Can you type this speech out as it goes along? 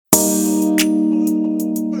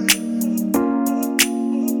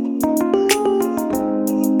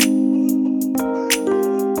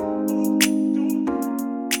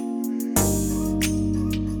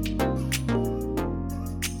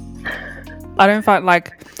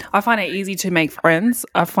I find it easy to make friends.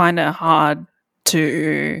 I find it hard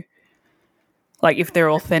to, like, if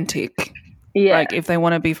they're authentic. Yeah. Like, if they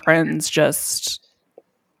want to be friends just,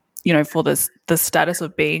 you know, for the status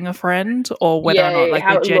of being a friend, or whether or not, like,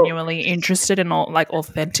 they're genuinely interested in, like,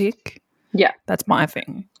 authentic. Yeah. That's my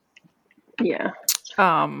thing. Yeah.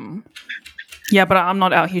 Yeah, but I'm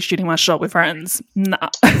not out here shooting my shot with friends. Nah.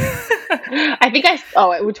 I think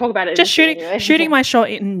we'll talk about it. Just shooting my shot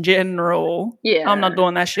in general. Yeah. I'm not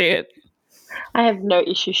doing that shit. I have no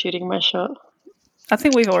issue shooting my shot. I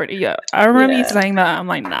think we've already, yeah. I remember you saying that. I'm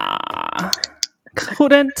like, nah.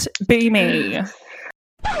 Couldn't be me.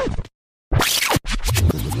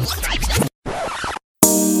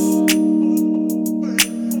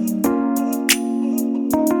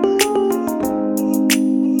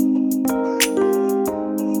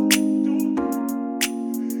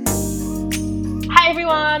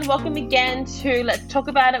 Welcome again to Let's Talk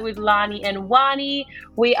About It with Lani and Wani.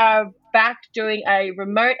 We are back doing a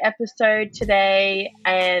remote episode today,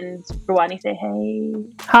 and Wani, say hey.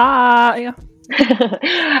 Hi.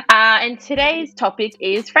 And today's topic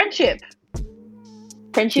is friendship.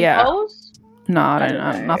 Friendship goals? No, I don't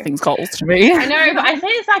know. Nothing's goals to me. I know, but I say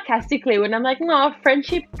it sarcastically when I'm like, no,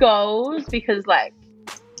 friendship goals, because like,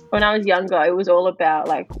 when I was younger, it was all about,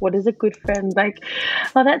 like, what is a good friend? Like,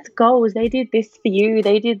 oh, that's goals. They did this for you.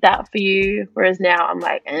 They did that for you. Whereas now I'm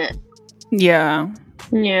like, Yeah.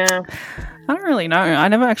 Yeah. I don't really know. I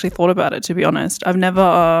never actually thought about it, to be honest. I've never,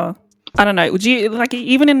 I don't know. Would you, like,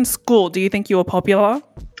 even in school, do you think you were popular?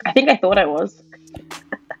 I think I thought I was.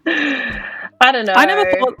 I don't know. I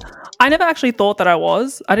never actually thought that I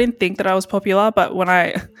was. I didn't think that I was popular, but when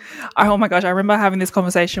oh my gosh, I remember having this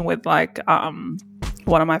conversation with, like,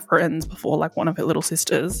 one of my friends before, like one of her little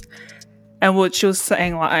sisters, and she was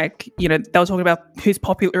saying, like, you know, they were talking about who's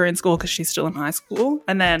popular in school because she's still in high school,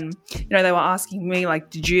 and then, you know, they were asking me, like,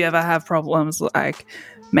 did you ever have problems, like,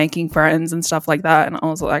 making friends and stuff like that? And I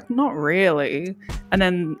was like, not really. And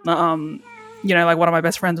then you know, like, one of my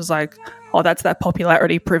best friends was like, oh, that's that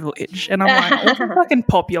popularity privilege. And I'm like, well, I'm fucking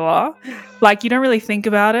popular. Like, you don't really think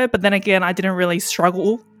about it, but then again, I didn't really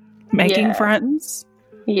struggle making friends.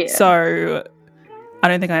 Yeah. So I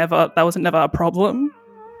don't think that was never a problem.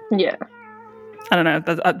 Yeah. I don't know.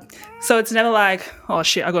 So it's never like, oh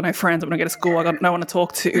shit, I got no friends, I'm going to get to school, I got no one to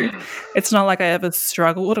talk to. It's not like I ever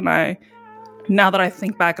struggled. And now that I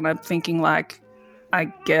think back and I'm thinking, like, I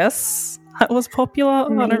guess I was popular.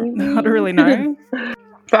 I don't really know.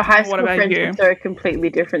 But high school friendships are a completely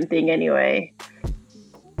different thing anyway.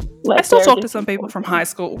 Like, I still talk to some people from high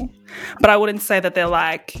school, but I wouldn't say that they're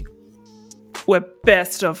like, we're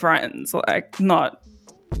best of friends. Like, not,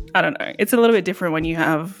 I don't know. It's a little bit different when you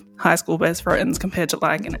have high school best friends compared to,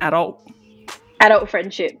 like, an adult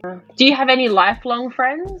friendship. Do you have any lifelong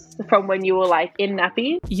friends from when you were, like, in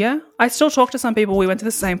nappies? Yeah, I still talk to some people. We went to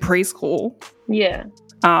the same preschool. Yeah.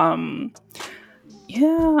 Yeah,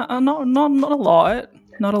 not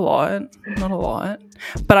a lot,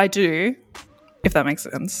 but I do, if that makes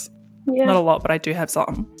sense. Yeah. Not a lot, but I do have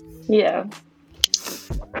some. Yeah.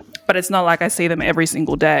 But it's not like I see them every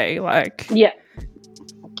single day. Like, yeah,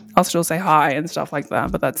 I'll still say hi and stuff like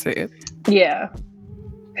that, but that's it. Yeah.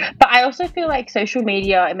 But I also feel like social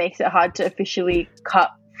media, it makes it hard to officially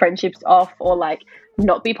cut friendships off or, like,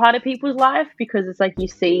 not be part of people's life, because it's like you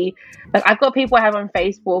see, like, I've got people I have on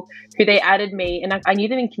Facebook who they added me, and I knew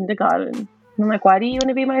them in kindergarten. And I'm like, why do you want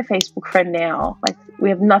to be my Facebook friend now? Like, we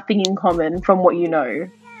have nothing in common from what you know. You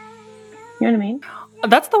know what I mean?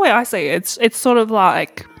 That's the way I see it. It's sort of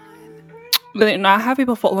like, you know, I have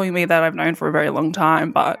people following me that I've known for a very long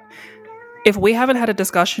time, but if we haven't had a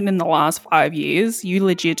discussion in the last 5 years, you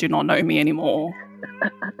legit do not know me anymore.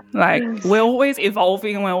 Like, we're always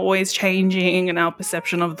evolving, we're always changing, and our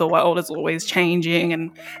perception of the world is always changing,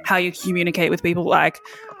 and how you communicate with people, like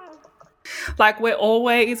we're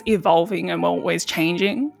always evolving and we're always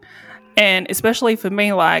changing. And especially for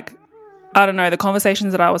me, like, I don't know, the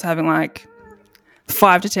conversations that I was having, like,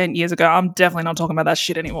 5 to 10 years ago, I'm definitely not talking about that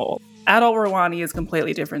shit anymore. Adult Rwani is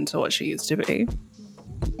completely different to what she used to be.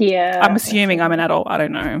 Yeah. I'm assuming I'm an adult. I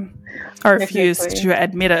don't know. I refuse to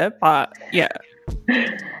admit it, but yeah.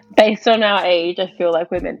 Based on our age, I feel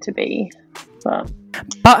like we're meant to be.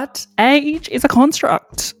 But age is a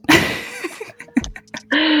construct.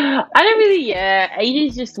 I don't really, age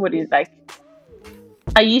is just what it is. Like,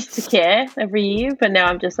 I used to care every year, but now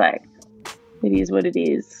I'm just like, it is what it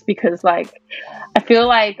is. Because, like, I feel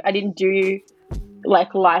like I didn't do,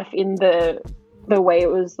 like, life in the way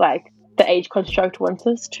it was, like, the age construct wants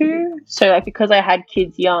us to. So, like, because I had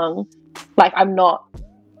kids young, like, I'm not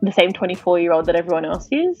the same 24-year-old that everyone else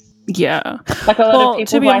is. Yeah. Like a lot of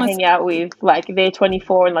people to be who I honest, hang out with, like they're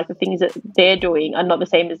 24 and like the things that they're doing are not the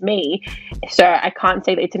same as me. So I can't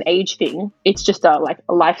say that it's an age thing. It's just a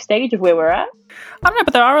life stage of where we're at. I don't know,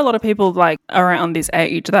 but there are a lot of people like around this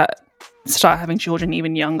age that start having children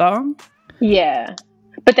even younger. Yeah.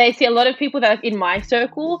 But they see a lot of people that are in my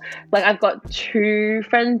circle. Like I've got 2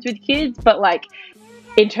 friends with kids, but like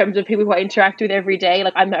in terms of people who I interact with every day,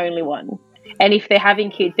 like I'm the only one. And if they're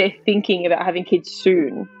having kids, they're thinking about having kids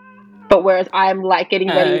soon. But whereas I'm like getting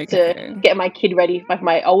ready to get my kid ready, like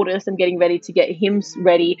my oldest, I'm getting ready to get him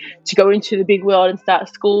ready to go into the big world and start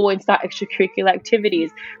school and start extracurricular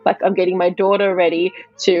activities. Like I'm getting my daughter ready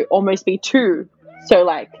to almost be 2. So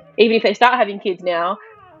like even if they start having kids now,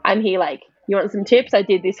 I'm here like, you want some tips? I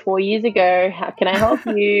did this 4 years ago. How can I help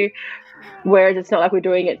you? Whereas it's not like we're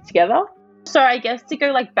doing it together. So I guess to go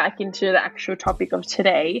like back into the actual topic of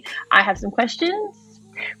today, I have some questions.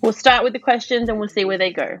 We'll start with the questions and we'll see where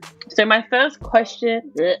they go. So my first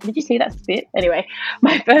question, did you see that spit? Anyway,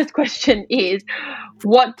 my first question is,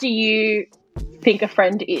 what do you think a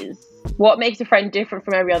friend is? What makes a friend different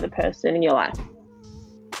from every other person in your life?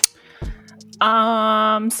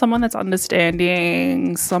 Someone that's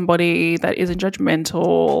understanding, somebody that isn't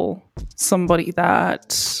judgmental, somebody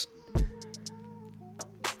that,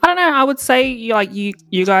 I don't know, I would say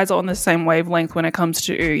you guys are on the same wavelength when it comes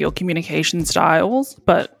to your communication styles,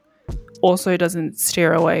 but also doesn't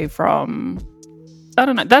steer away from, I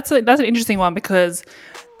don't know, that's an interesting one because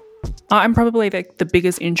I'm probably the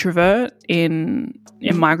biggest introvert in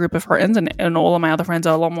my group of friends, and all of my other friends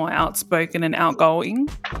are a lot more outspoken and outgoing.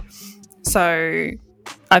 So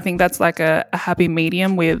I think that's like a happy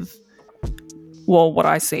medium with, well, what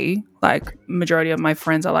I see. Like majority of my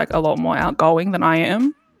friends are like a lot more outgoing than I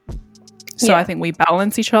am. So I think we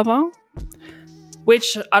balance each other,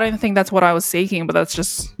 which I don't think that's what I was seeking, but that's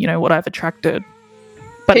just, what I've attracted.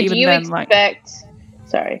 But so even do you then, expect...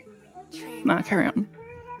 Sorry. No, carry on.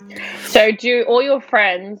 So do all your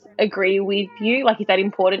friends agree with you? Like, is that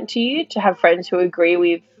important to you to have friends who agree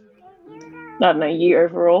with, I don't know, you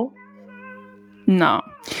overall? No.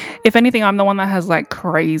 If anything, I'm the one that has like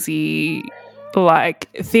crazy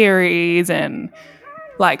like theories and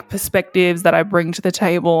like perspectives that I bring to the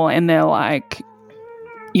table, and they're like,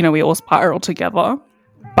 we all spiral together.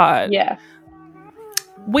 But yeah,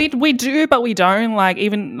 we do, but we don't. Like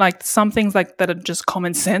even like some things like that are just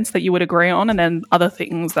common sense that you would agree on, and then other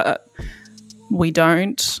things that we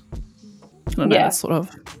don't. I don't know. That's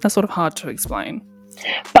sort of hard to explain.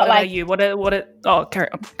 But what like about you? Oh,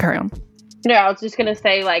 carry on. No, I was just gonna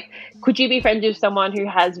say, like, could you be friends with someone who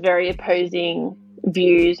has very opposing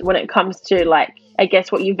views when it comes to, like, I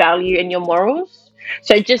guess what you value and your morals?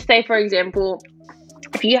 So just say, for example,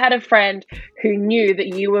 if you had a friend who knew that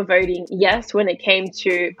you were voting yes when it came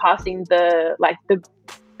to passing the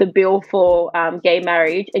bill for gay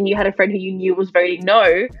marriage, and you had a friend who you knew was voting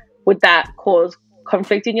no, would that cause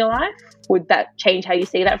conflict in your life? Would that change how you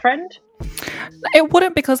see that friend? It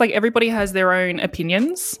wouldn't, because like everybody has their own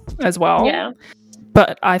opinions as well. Yeah.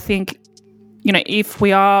 But I think, if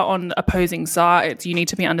we are on opposing sides, you need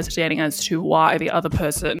to be understanding as to why the other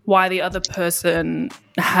person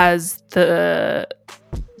has the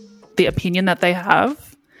opinion that they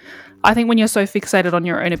have. I think when you're so fixated on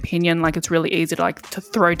your own opinion, like it's really easy to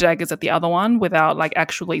throw daggers at the other one without like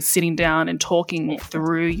actually sitting down and talking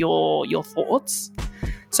through your thoughts.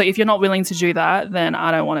 So if you're not willing to do that, then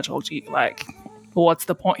I don't want to talk to you. Like, what's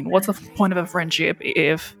the point? What's the point of a friendship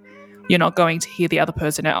if you're not going to hear the other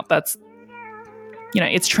person out? That's,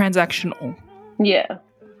 it's transactional. Yeah.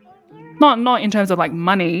 Not in terms of like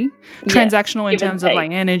money, transactional in terms of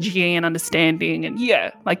like energy and understanding and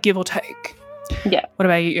like give or take. Yeah. What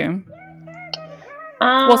about you?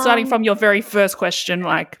 Well, starting from your very first question,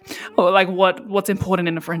 what's important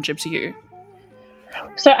in a friendship to you?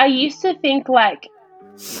 So I used to think like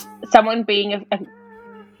someone being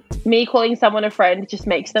me calling someone a friend just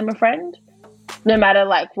makes them a friend, no matter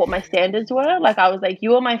like what my standards were. Like I was like,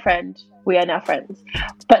 you are my friend, we are now friends.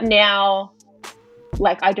 But now,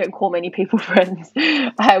 like, I don't call many people friends.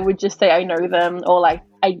 I would just say I know them, or like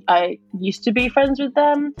I used to be friends with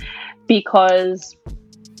them, because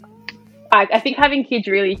I think having kids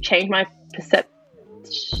really changed my perception.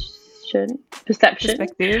 Perspective.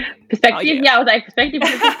 Oh, yeah, I was like perspective.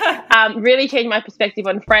 Really changed my perspective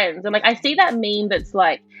on friends. And like I see that meme that's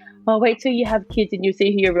like, oh, wait till you have kids and you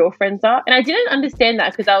see who your real friends are. And I didn't understand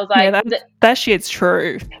that, because I was like, that shit's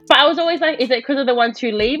true. But I was always like, is it because of the ones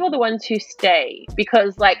who leave or the ones who stay?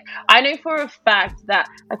 Because like I know for a fact that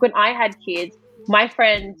like when I had kids, my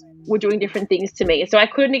friends were doing different things to me, so I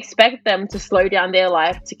couldn't expect them to slow down their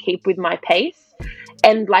life to keep with my pace.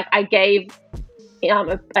 And like I gave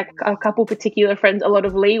a couple particular friends a lot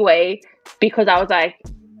of leeway, because I was like,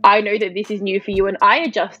 I know that this is new for you, and I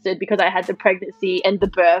adjusted because I had the pregnancy and the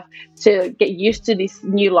birth to get used to this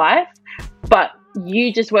new life. But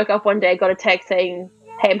you just woke up one day, got a text saying,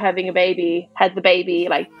 hey, I'm having a baby, had the baby.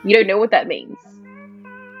 Like, you don't know what that means.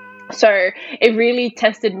 So it really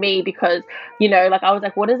tested me because, you know, like I was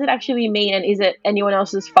like, what does it actually mean? And is it anyone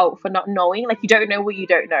else's fault for not knowing? Like, you don't know what you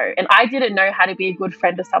don't know. And I didn't know how to be a good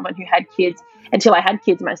friend to someone who had kids until I had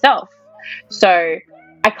kids myself. So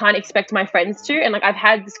I can't expect my friends to. And like, I've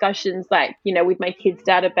had discussions like, you know, with my kids'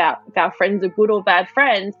 dad about if our friends are good or bad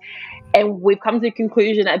friends. And we've come to the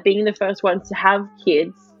conclusion that being the first ones to have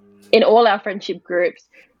kids in all our friendship groups,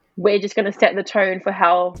 we're just going to set the tone for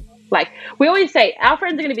how, like, we always say our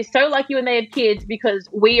friends are going to be so lucky when they have kids because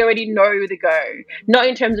we already know the go, not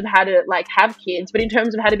in terms of how to like have kids, but in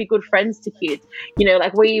terms of how to be good friends to kids. You know,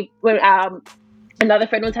 like when another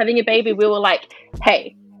friend was having a baby, we were like,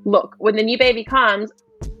 hey, look, when the new baby comes,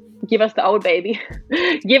 give us the old baby,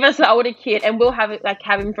 give us the older kid, and we'll have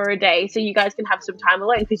him for a day so you guys can have some time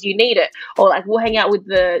alone because you need it. Or like, we'll hang out with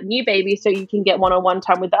the new baby so you can get one-on-one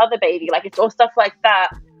time with the other baby. Like, it's all stuff like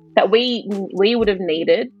that we would have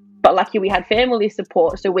needed. But lucky we had family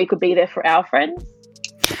support so we could be there for our friends.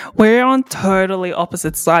 We're on totally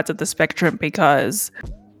opposite sides of the spectrum because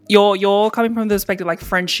you're coming from the perspective like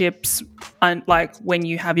friendships and like when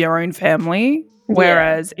you have your own family.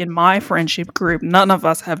 Whereas in my friendship group, none of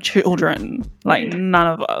us have children. Like, none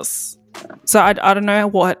of us. So I don't know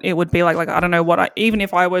what it would be like. Like, I don't know even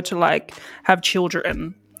if I were to like have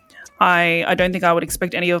children, I don't think I would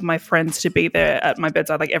expect any of my friends to be there at my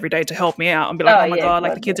bedside like every day to help me out and be like, oh my God,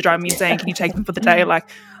 like the kids are driving me insane. Can you take them for the day? Like,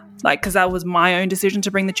 because that was my own decision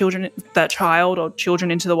to bring that child or children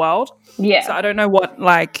into the world. Yeah. So I don't know what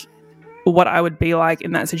I would be like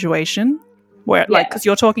in that situation where like, because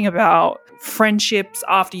you're talking about friendships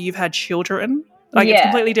after you've had children. Like, it's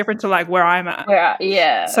completely different to like where I'm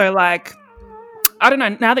at. So like, I don't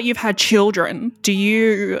know, now that you've had children, do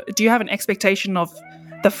you have an expectation of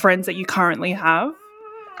the friends that you currently have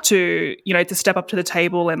to, you know, to step up to the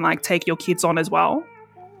table and like take your kids on as well?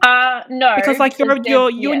 No, because like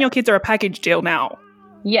you and your kids are a package deal now.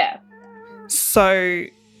 Yeah. So,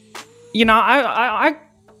 you know, I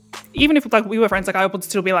even if like we were friends, like I would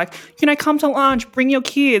still be like, you know, come to lunch, bring your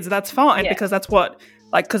kids. That's fine because that's what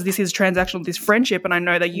like, because this is transactional, this friendship, and I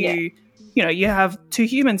know that you know, you have two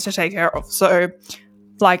humans to take care of. So,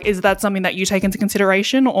 like, is that something that you take into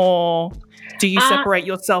consideration, or do you separate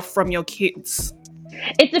yourself from your kids?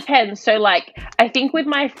 It depends. So, like, I think with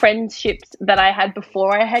my friendships that I had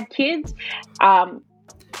before I had kids,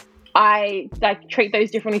 I like treat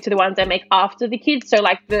those differently to the ones I make after the kids. So,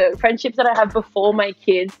 like, the friendships that I have before my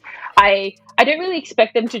kids, I don't really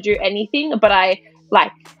expect them to do anything, but I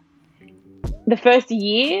like the first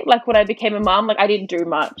year, like when I became a mom, like I didn't do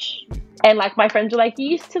much. And like my friends were like,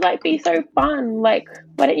 you used to like be so fun. Like,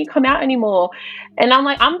 why don't you come out anymore? And I'm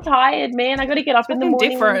like, I'm tired, man. I got to get up in the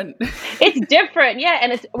morning. Different. It's different. Yeah.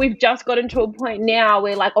 And we've just gotten to a point now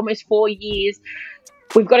where like almost 4 years,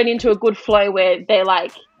 we've gotten into a good flow where they're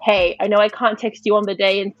like, hey, I know I can't text you on the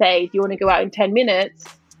day and say, do you want to go out in 10 minutes?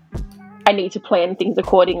 I need to plan things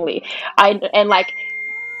accordingly. And like,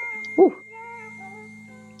 ooh.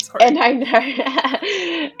 Sorry. And I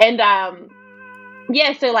know. And,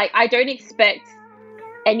 yeah, so, like, I don't expect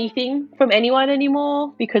anything from anyone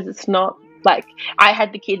anymore because it's not, like, I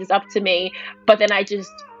had the kids, it's up to me. But then I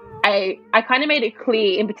kind of made it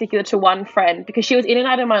clear, in particular to one friend, because she was in and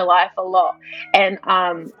out of my life a lot. And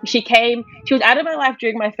she was out of my life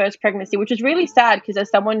during my first pregnancy, which was really sad because as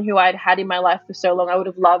someone who I'd had in my life for so long, I would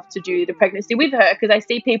have loved to do the pregnancy with her because I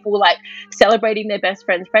see people, like, celebrating their best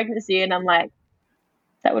friend's pregnancy and I'm like,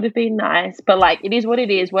 that would have been nice, but like it is what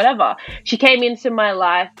it is, whatever. She came into my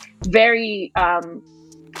life very,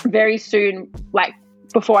 very soon, like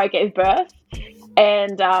before I gave birth.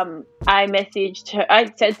 And I messaged her,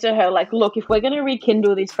 I said to her, like, look, if we're going to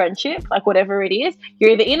rekindle this friendship, like whatever it is,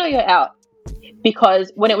 you're either in or you're out.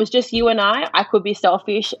 Because when it was just you and I could be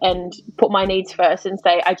selfish and put my needs first and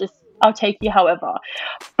say, I'll take you however.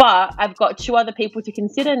 But I've got 2 other people to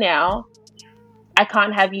consider now. I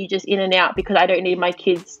can't have you just in and out because I don't need my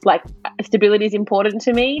kids, like, stability is important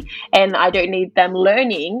to me and I don't need them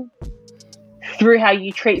learning through how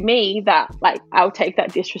you treat me that, like, I'll take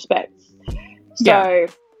that disrespect. So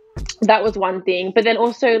that was one thing. But then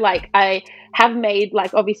also, like, I have made,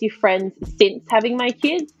 like, obviously friends since having my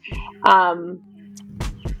kids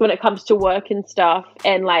when it comes to work and stuff.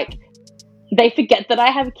 And, like, they forget that I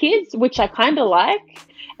have kids, which I kind of like.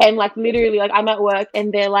 And, like, literally, like, I'm at work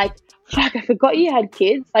and they're like, fuck, I forgot you had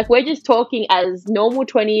kids. Like, we're just talking as normal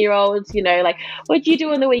 20-year-olds, you know, like, what'd you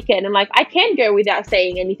do on the weekend? And like, I can go without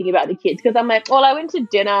saying anything about the kids because I'm like, well, I went to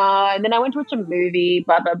dinner and then I went to watch a movie,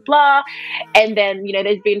 blah, blah, blah. And then, you know,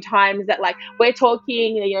 there's been times that like we're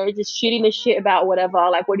talking, you know, just shooting the shit about whatever.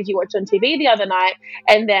 Like, what did you watch on TV the other night?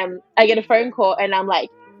 And then I get a phone call and I'm like,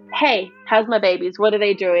 hey, how's my babies? What are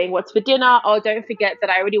they doing? What's for dinner? Oh, don't forget that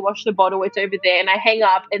I already washed the bottle. It's over there. And I hang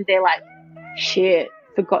up and they're like, shit,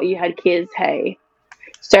 forgot you had kids. Hey.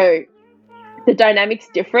 So the dynamic's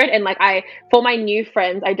different. And like, for my new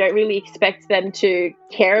friends, I don't really expect them to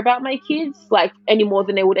care about my kids like any more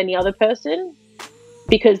than they would any other person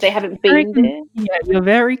because they haven't been there. Yeah, you're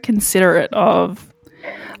very considerate of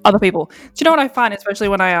other people. Do you know what I find, especially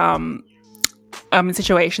when I'm in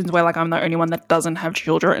situations where like I'm the only one that doesn't have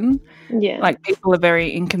children? Yeah. Like, people are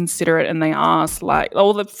very inconsiderate and they ask like,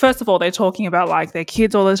 first of all, they're talking about like their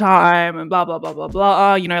kids all the time and blah blah blah blah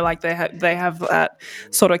blah. You know, like they have that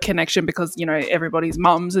sort of connection because, you know, everybody's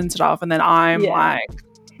mums and stuff. And then I'm like,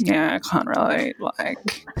 yeah, I can't relate.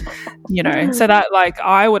 Like, you know, so that like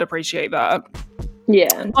I would appreciate that.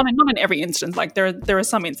 Yeah. Not in every instance. Like there are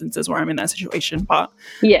some instances where I'm in that situation, but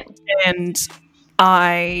yeah.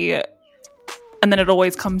 And then it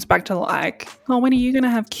always comes back to like, oh, when are you going to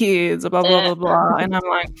have kids? Blah, blah, blah, blah. And I'm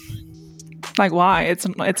like, why? It's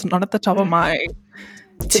not at the top of my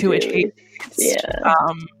to achieve. Yeah.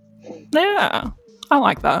 Yeah, I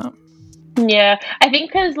like that. Yeah. I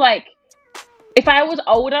think because like, if I was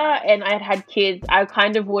older and I had kids, I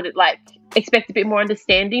kind of would like expect a bit more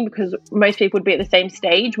understanding because most people would be at the same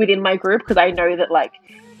stage within my group because I know that like,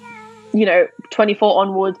 you know, 24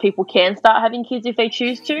 onwards, people can start having kids if they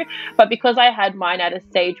choose to. But because I had mine at a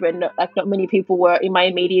stage where not many people were in my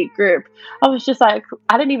immediate group, I was just like,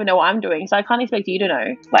 I don't even know what I'm doing. So I can't expect you to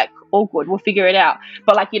know. Like, all good, we'll figure it out.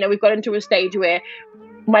 But like, you know, we've got into a stage where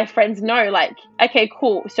my friends know like, okay,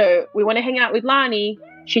 cool. So we want to hang out with Lani.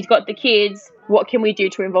 She's got the kids. What can we do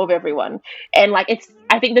to involve everyone? And like,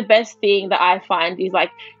 I think the best thing that I find is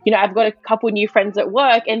like, you know, I've got a couple new friends at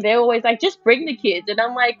work and they're always like, just bring the kids. And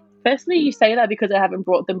I'm like, firstly, you say that because I haven't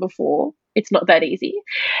brought them before. It's not that easy.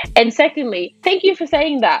 And secondly, thank you for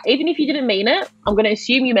saying that. Even if you didn't mean it, I'm going to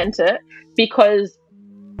assume you meant it because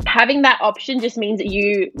having that option just means that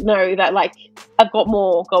you know that like, I've got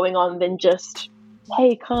more going on than just,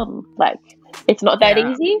 hey, come. Like, it's not that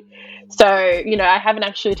easy. So, you know, I haven't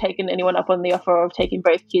actually taken anyone up on the offer of taking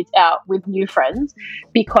both kids out with new friends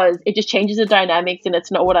because it just changes the dynamics and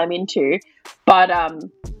it's not what I'm into. But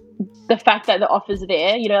the fact that the offer's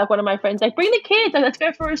there, you know, like one of my friends, like, bring the kids and let's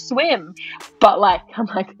go for a swim. But like, I'm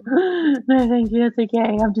like, no, thank you, it's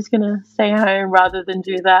okay. I'm just going to stay home rather than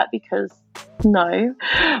do that because no.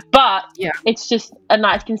 But it's just a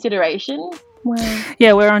nice consideration. Wow.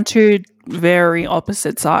 Yeah, we're on two very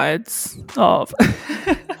opposite sides of...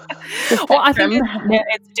 Well, I think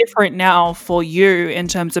it's different now for you in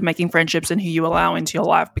terms of making friendships and who you allow into your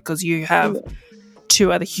life because you have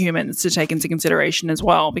two other humans to take into consideration as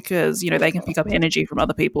well because, you know, they can pick up energy from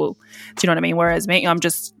other people. Do you know what I mean? Whereas me, I'm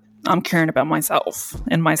caring about myself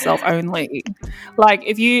and myself only. Like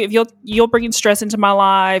if you're bringing stress into my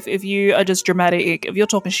life, if you are just dramatic, if you're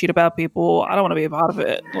talking shit about people, I don't want to be a part of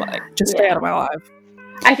it. Like just stay out of my life.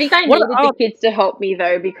 I think I needed the kids to help me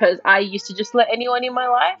though because I used to just let anyone in my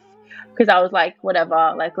life because I was like,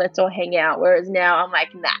 whatever, like let's all hang out. Whereas now I'm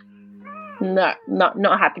like, nah,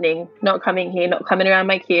 not happening. Not coming here. Not coming around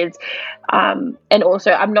my kids. And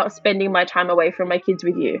also, I'm not spending my time away from my kids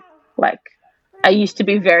with you. Like, I used to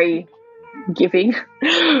be very giving,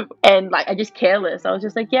 and like I just careless. I was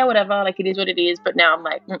just like, yeah, whatever. Like it is what it is. But now I'm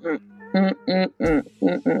like,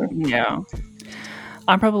 yeah.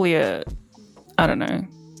 I'm probably I don't know.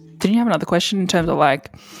 Didn't you have another question in terms of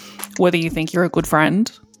like whether you think you're a good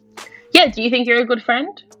friend? Yeah. Do you think you're a good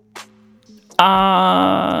friend?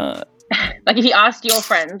 Like if you asked your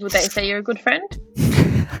friends, would they say you're a good friend?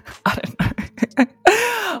 I don't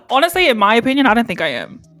know. Honestly, in my opinion, I don't think I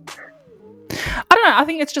am. I don't know. I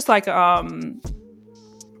think it's just like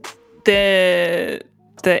the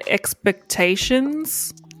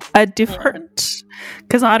expectations are different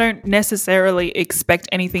because I don't necessarily expect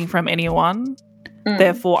anything from anyone.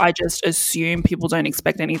 Therefore, I just assume people don't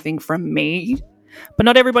expect anything from me. But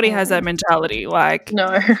not everybody has that mentality. Like, no,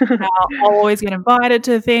 I'll always get invited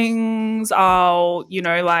to things. I'll, you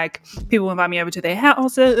know, like people invite me over to their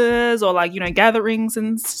houses or like, you know, gatherings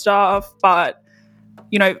and stuff. But,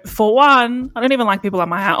 you know, for one, I don't even like people at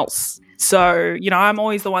my house. So, you know, I'm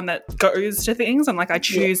always the one that goes to things and like I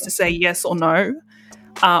choose to say yes or no.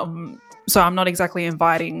 So I'm not exactly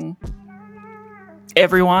inviting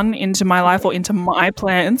everyone into my life or into my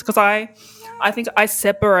plans because I think I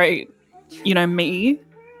separate me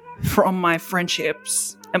from my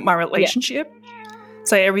friendships and my relationship.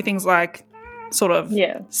 So everything's like sort of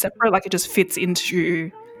separate, like it just fits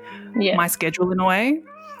into my schedule in a way.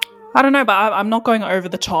 I don't know, but I'm not going over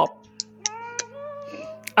the top.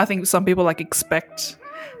 I think some people like expect,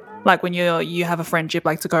 like when you have a friendship,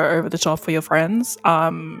 like to go over the top for your friends.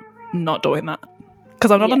 I'm not doing that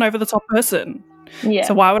because I'm not an over the top person. Yeah.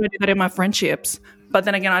 So why would I do that in my friendships? But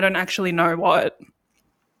then again, I don't actually know what.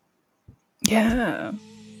 Yeah,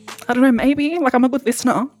 I don't know. Maybe like I'm a good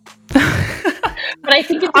listener. But I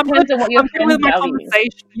think it depends on what your friends value.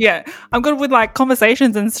 Yeah, I'm good with like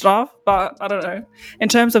conversations and stuff, but I don't know. In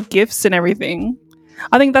terms of gifts and everything,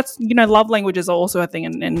 I think that's, love languages are also a thing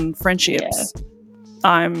in friendships.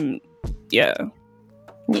 I don't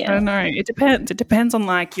know. It depends. It depends on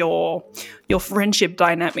like your friendship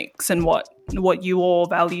dynamics and what you all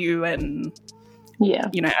value and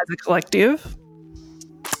as a collective.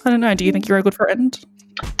 I don't know. Do you think you're a good friend?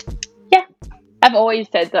 Yeah. I've always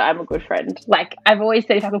said that I'm a good friend. Like, I've always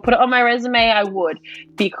said if I could put it on my resume, I would,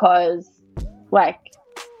 because, like,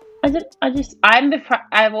 I've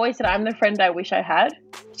always said I'm the friend I wish I had.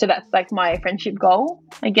 So that's like my friendship goal,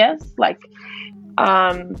 I guess. Like,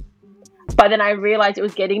 but then I realized it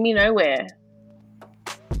was getting me nowhere.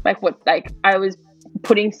 Like I was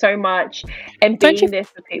putting so much and being there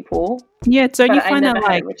for people. Yeah, so you find that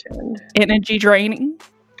like energy draining?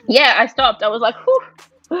 Yeah, I stopped. I was like,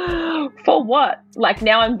 whew, for what? Like,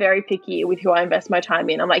 now I'm very picky with who I invest my time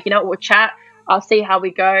in. I'm like, we'll chat. I'll see how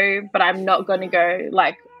we go, but I'm not going to go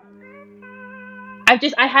like. I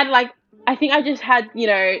just had,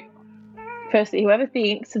 firstly, whoever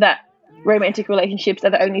thinks that romantic relationships are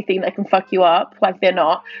the only thing that can fuck you up, like, they're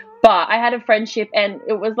not. But I had a friendship and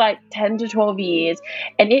it was like 10 to 12 years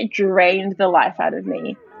and it drained the life out of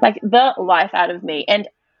me. And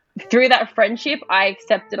through that friendship, I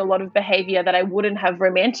accepted a lot of behavior that I wouldn't have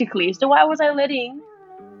romantically. So why was I letting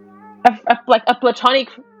a platonic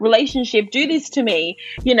relationship do this to me?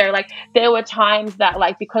 Like, there were times that,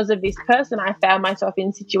 like, because of this person, I found myself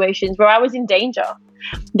in situations where I was in danger.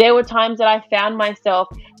 There were times that I found myself,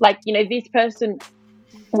 like, this person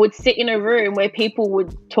would sit in a room where people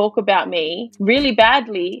would talk about me really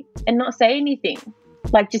badly and not say anything.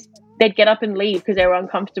 Like, just they'd get up and leave because they were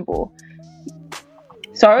uncomfortable.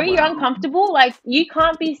 Sorry, wow. You're uncomfortable? Like, you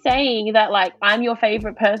can't be saying that, like, I'm your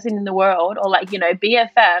favorite person in the world or, like,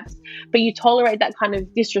 BFFs, but you tolerate that kind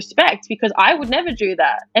of disrespect, because I would never do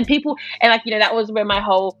that. And people, and like, that was where my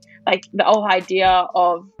whole, like, the whole idea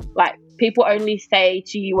of, like, people only say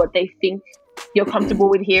to you what they think you're comfortable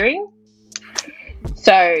with hearing.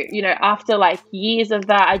 So, after like years of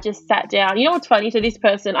that, I just sat down. You know what's funny? So this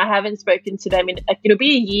person, I haven't spoken to them in, it'll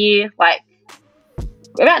be a year, like,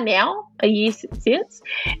 about now, a year since,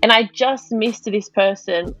 and I just missed this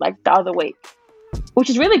person like the other week, which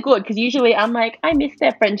is really good, because usually I'm like, I miss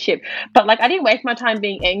their friendship, but like, I didn't waste my time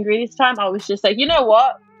being angry this time. I was just like, you know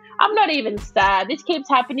what, I'm not even sad, this keeps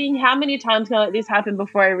happening, how many times can I let this happen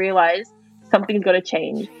before I realize something's got to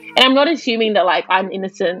change? And I'm not assuming that, like, I'm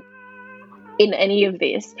innocent in any of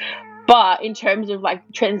this, but in terms of like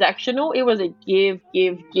transactional, it was a give,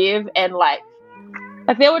 and like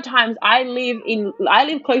there were times I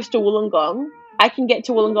live close to Wollongong. I can get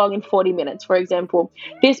to Wollongong in 40 minutes, for example.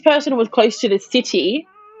 This person was close to the city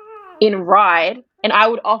in Ryde, and I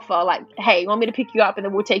would offer, like, hey, you want me to pick you up and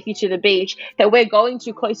then we'll take you to the beach that we're going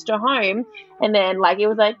to close to home? And then, like, it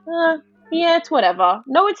was like, yeah, it's whatever.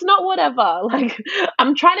 No, it's not whatever. Like,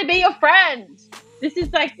 I'm trying to be your friend. This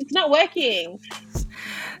is like, it's not working.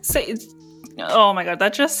 So oh my god,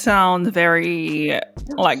 that just sounds very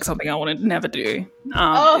like something I would never do.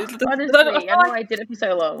 Honestly, I know I did it for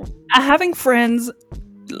so long. Having friends,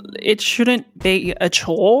 it shouldn't be a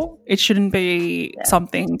chore. It shouldn't be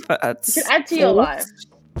something that's it should add to your life.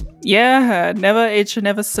 Yeah, it should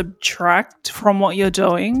never subtract from what you're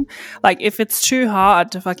doing. Like, if it's too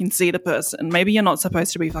hard to fucking see the person, maybe you're not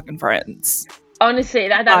supposed to be fucking friends. Honestly,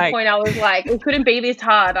 at that point, I was like, it couldn't be this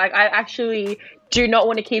hard. Like, I actually do not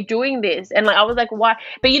want to keep doing this. And like, I was like, why?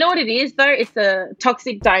 But you know what it is, though? It's a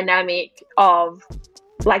toxic dynamic of,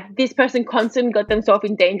 like, this person constantly got themselves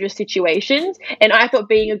in dangerous situations. And I thought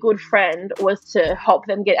being a good friend was to help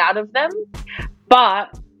them get out of them.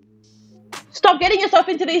 But stop getting yourself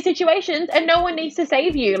into these situations, and no one needs to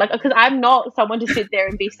save you. Like, because I'm not someone to sit there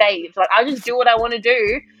and be saved. Like, I just do what I want to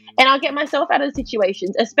do, and I'll get myself out of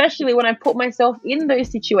situations, especially when I put myself in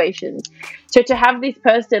those situations. So to have this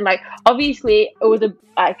person, like, obviously it was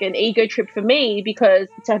an ego trip for me, because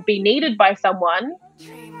to be needed by someone.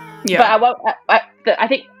 Yeah. But I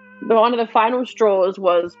think one of the final straws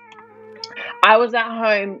was I was at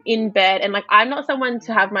home in bed, and like I'm not someone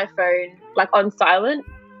to have my phone like on silent.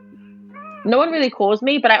 No one really calls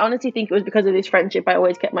me, but I honestly think it was because of this friendship. I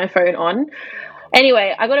always kept my phone on.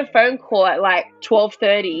 Anyway, I got a phone call at like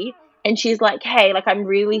 12:30, and she's like, "Hey, like I'm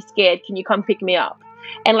really scared. Can you come pick me up?"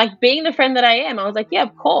 And like being the friend that I am, I was like, "Yeah,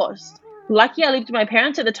 of course." Lucky I lived with my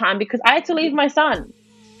parents at the time because I had to leave my son.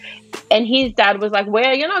 And his dad was like,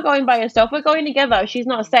 "Well, you're not going by yourself. We're going together. If she's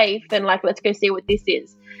not safe, then like let's go see what this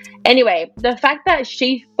is." Anyway, the fact that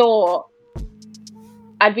she thought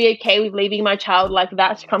I'd be okay with leaving my child like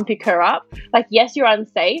that to come pick her up. Like, yes, you're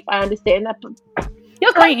unsafe. I understand that. But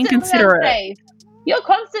you're Very constantly inconsiderate. unsafe. You're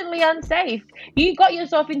constantly unsafe. You got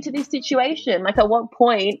yourself into this situation. Like, at what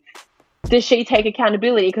point does she take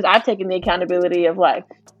accountability? Because I've taken the accountability of like,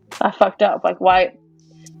 I fucked up. Like, why?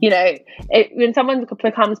 You know, when someone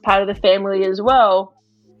becomes part of the family as well,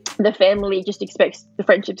 the family just expects the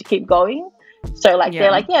friendship to keep going. So, like,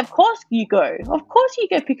 they're like, yeah, of course you go. Of course you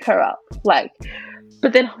go pick her up. Like,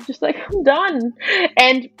 but then I'm just like, I'm done.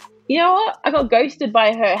 And you know what? I got ghosted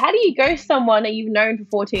by her. How do you ghost someone that you've known for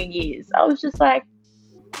 14 years? I was just like,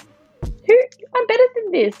 I'm better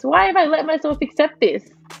than this. Why have I let myself accept this?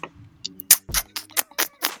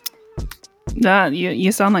 Nah,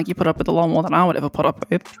 you sound like you put up with a lot more than I would ever put up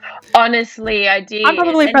with. Honestly, I did. I'm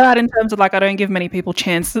probably bad in terms of like I don't give many people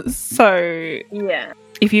chances. So yeah,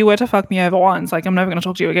 if you were to fuck me over once, like I'm never going to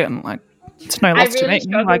talk to you again. Like it's no loss to me.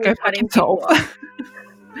 Like go fuck yourself.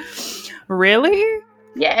 Really?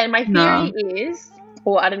 Yeah, and my theory is,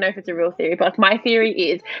 or I don't know if it's a real theory, but my theory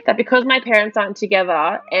is that because my parents aren't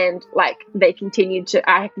together and like I continue to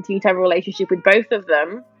have a relationship with both of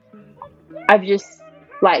them, I've just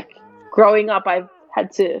like growing up, I've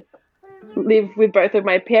had to live with both of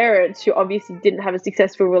my parents who obviously didn't have a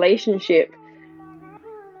successful relationship.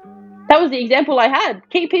 That was the example I had.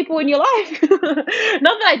 Keep people in your life.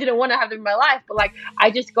 Not that I didn't want to have them in my life, but like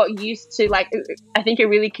I just got used to like, I think it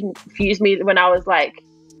really confused me when I was like,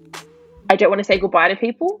 I don't want to say goodbye to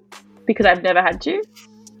people because I've never had to.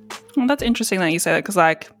 Well, that's interesting that you say that because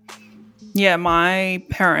like, yeah, my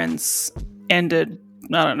parents ended,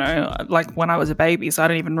 I don't know, like when I was a baby, so I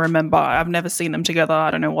don't even remember. I've never seen them together.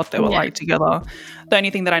 I don't know what they were like together. The only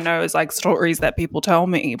thing that I know is like stories that people tell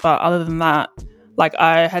me, but other than that, like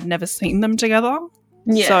I had never seen them together.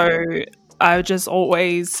 Yeah. So I've just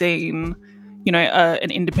always seen, you know,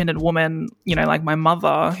 an independent woman, you know, like my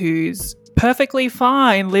mother who's perfectly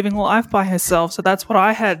fine living life by herself. So that's what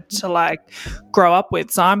I had to like grow up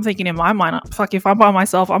with. So I'm thinking in my mind, fuck, if I'm by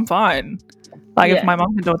myself, I'm fine. Like if my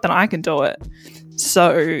mom can do it, then I can do it.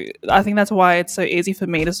 So I think that's why it's so easy for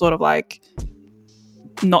me to sort of like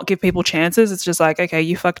not give people chances. It's just like, okay,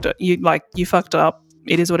 you fucked up. You fucked up.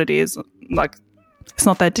 It is what it is. Like, it's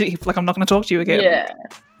not that deep. Like, I'm not going to talk to you again. Yeah.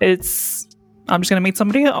 I'm just going to meet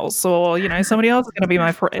somebody else, or, you know, somebody else is going to be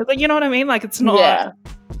my friend. Like, you know what I mean? Like, it's not,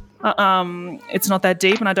 it's not that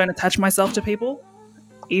deep, and I don't attach myself to people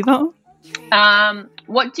either.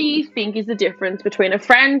 What do you think is the difference between a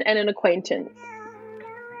friend and an acquaintance?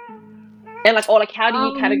 And like, or like, how do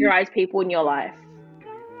you categorize people in your life?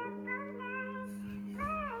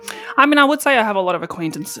 I mean, I would say I have a lot of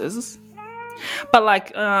acquaintances. But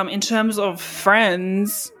like in terms of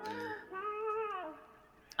friends,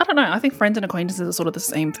 I don't know. I think friends and acquaintances are sort of the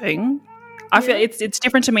same thing. I feel it's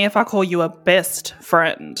different to me if I call you a best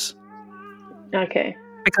friend. Okay.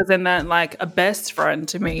 Because then that like a best friend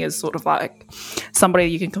to me is sort of like somebody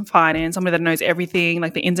you can confide in, somebody that knows everything,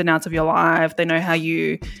 like the ins and outs of your life. They know how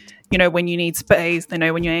you know, when you need space. They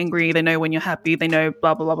know when you're angry. They know when you're happy. They know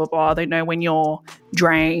blah, blah, blah, blah, blah. They know when you're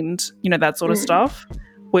drained, you know, that sort of stuff.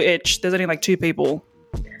 Which there's only like two people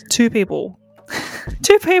in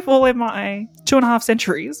my 2.5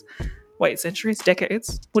 centuries. Wait, centuries?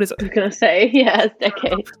 Decades? What is it? I was going to say, yeah, it's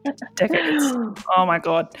decades. Decades. Oh my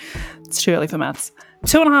God. It's too early for maths.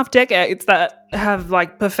 2.5 decades that have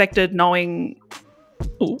like perfected knowing.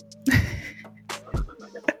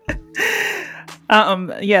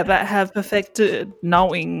 That have perfected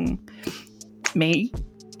knowing me,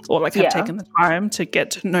 or like have taken the time to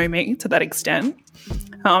get to know me to that extent.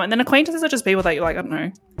 And then acquaintances are just people that you like, I don't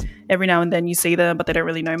know, every now and then you see them, but they don't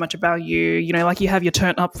really know much about you. You know, like you have your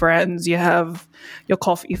turn up friends, you have your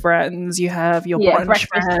coffee friends, you have your brunch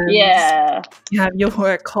friends, you have your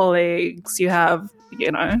work colleagues, you have,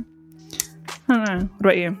 you know, I don't know. What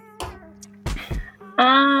about you?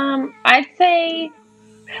 I'd say,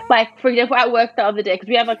 like, for example, at work the other day, because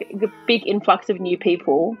we have like a big influx of new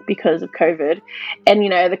people because of COVID, and,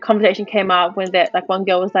 you know, the conversation came up when that, like, one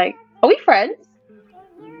girl was like, are we friends?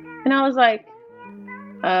 And I was like,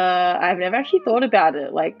 I've never actually thought about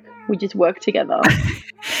it. Like, we just work together.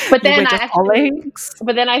 But then We're just colleagues.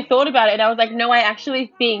 But then I thought about it and I was like, no, I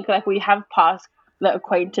actually think like we have passed the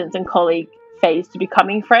acquaintance and colleague phase to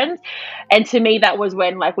becoming friends. And to me, that was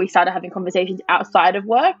when like we started having conversations outside of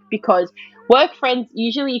work, because work friends,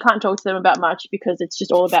 usually you can't talk to them about much because it's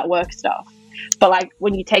just all about work stuff. But like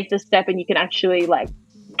when you take the step and you can actually like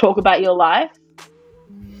talk about your life,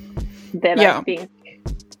 then I think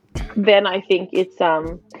it's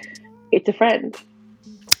a friend.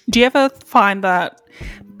 Do you ever find that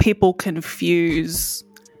people confuse,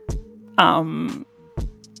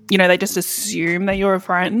 they just assume that you're a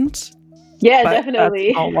friend? Yeah, but definitely.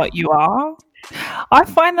 That's not what you are. I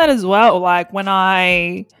find that as well. Like when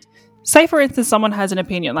I say, for instance, someone has an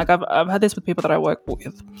opinion. Like I've had this with people that I work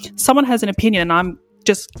with. Someone has an opinion, and I'm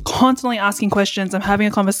just constantly asking questions. I'm having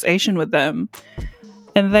a conversation with them,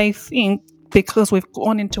 and they think because we've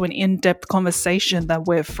gone into an in-depth conversation that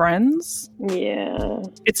we're friends. Yeah.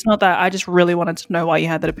 It's not that. I just really wanted to know why you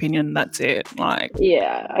had that opinion. That's it. Like,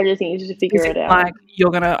 yeah, I just think you just figure it out. Like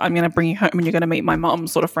I'm gonna bring you home and you're gonna meet my mom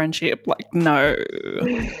sort of friendship. Like, no.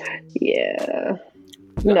 Yeah.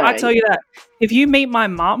 No. I tell you that if you meet my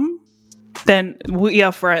mum, then we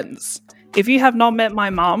are friends. If you have not met my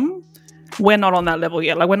mum, we're not on that level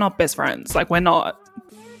yet. Like, we're not best friends. Like, we're not.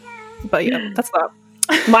 But yeah, that's that.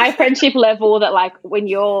 My friendship level that like when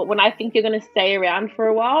I think you're gonna stay around for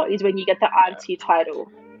a while is when you get the auntie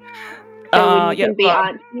title. So when you can be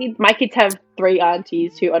auntie. My kids have 3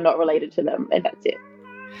 aunties who are not related to them, and that's it.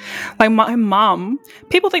 Like my mum,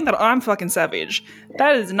 people think that I'm fucking savage.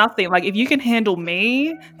 That is nothing. Like if you can handle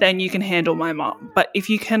me, then you can handle my mum. But if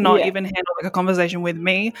you cannot even handle like a conversation with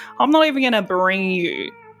me, I'm not even gonna bring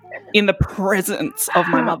you in the presence of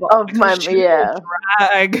my mother.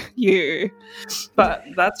 Drag you. But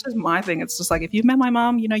that's just my thing. It's just like if you've met my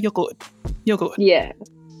mum, you're good. You're good. Yeah.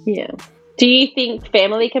 Yeah. Do you think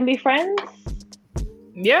family can be friends?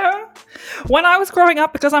 Yeah. When I was growing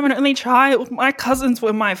up, because I'm an only child, my cousins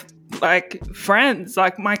were my friends.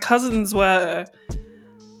 Like my cousins were,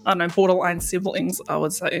 I don't know, borderline siblings, I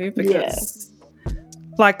would say, because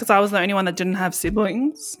because I was the only one that didn't have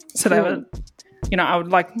siblings. So they were, I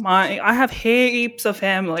would I have heaps of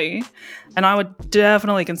family, and I would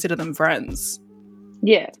definitely consider them friends.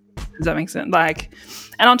 Yeah. Does that make sense? Like,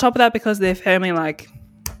 and on top of that, because they're family, like,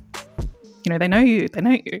 they know you. They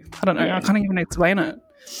know you. I don't know. Yeah. I can't even explain it.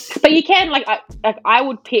 But you can, I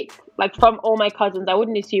would pick, from all my cousins, I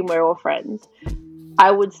wouldn't assume we're all friends.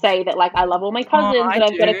 I would say that, I love all my cousins, but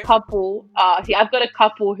I've got a couple, I've got a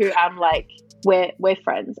couple who I'm we're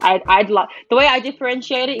friends. I'd love, the way I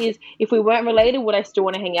differentiate it is, if we weren't related, would I still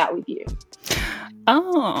want to hang out with you?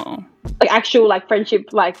 Oh. Actual, friendship,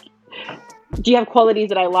 do you have qualities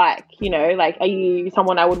that I like? Are you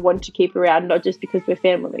someone I would want to keep around, not just because we're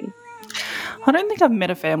family? I don't think I've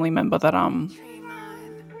met a family member that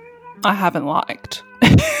I haven't liked.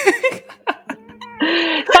 Some of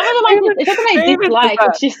them it's not that I dislike.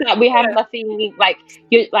 It's just that we have nothing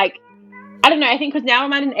I don't know. I think because now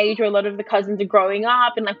I'm at an age where a lot of the cousins are growing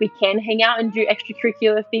up, and we can hang out and do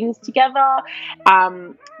extracurricular things together.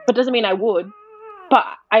 But doesn't mean I would. But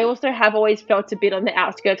I also have always felt a bit on the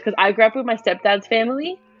outskirts because I grew up with my stepdad's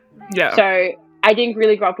family. Yeah. So I didn't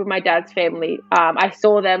really grow up with my dad's family. I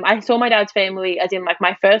saw my dad's family as in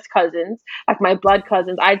my first cousins, my blood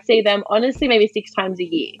cousins. I'd see them honestly maybe 6 times a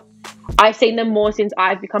year. I've seen them more since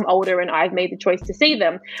I've become older and I've made the choice to see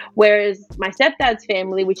them. Whereas my stepdad's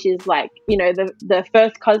family, which is the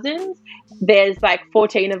first cousins, there's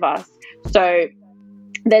 14 of us. So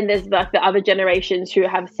then there's the other generations who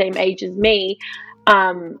have the same age as me.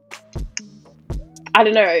 I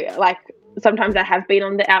don't know, sometimes I have been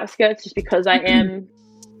on the outskirts just because I am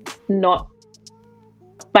not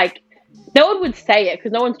no one would say it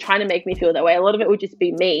because no one's trying to make me feel that way. A lot of it would just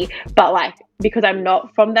be me, but because I'm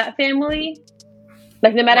not from that family,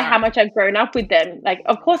 no matter how much I've grown up with them,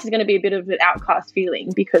 of course it's going to be a bit of an outcast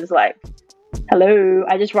feeling because hello,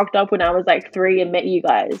 I just rocked up when I was 3 and met you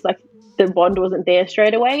guys. The bond wasn't there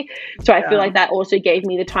straight away. So I feel that also gave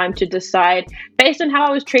me the time to decide based on how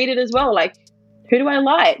I was treated as well. Who do I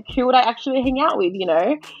like? Who would I actually hang out with,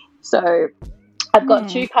 So I've got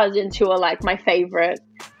 2 cousins who are my favorite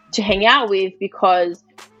to hang out with because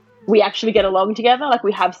we actually get along together.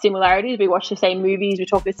 We have similarities. We watch the same movies. We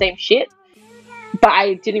talk the same shit. But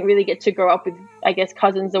I didn't really get to grow up with, I guess,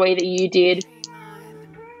 cousins the way that you did.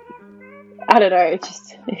 I don't know.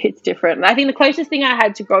 It's different. I think the closest thing I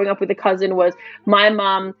had to growing up with a cousin was my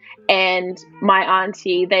mum and my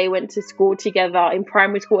auntie. They went to school together in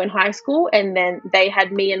primary school and high school. And then they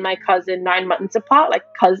had me and my cousin 9 months apart,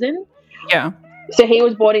 cousin. Yeah. So he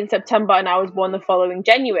was born in September and I was born the following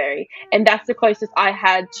January. And that's the closest I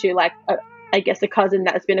had to I guess, a cousin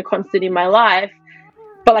that's been a constant in my life,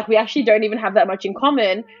 but like we actually don't even have that much in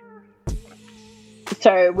common.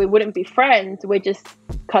 So we wouldn't be friends. We're just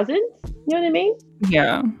cousins. You know what I mean?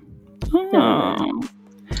 Yeah. Oh,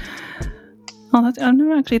 I've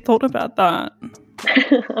never actually thought about that.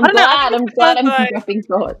 I'm glad I'm dropping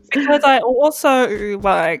thoughts. Because I also,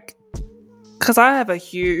 like, because I have a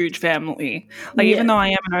huge family. Like, even though I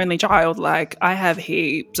am an only child, like, I have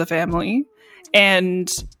heaps of family. And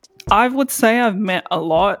I would say I've met a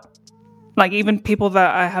lot. Like, even people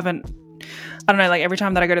that I haven't, I don't know, like, every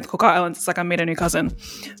time that I go to the Cook Islands, it's like I meet a new cousin.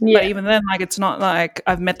 Yeah. But even then, like, it's not like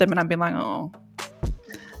I've met them and I've been like, oh,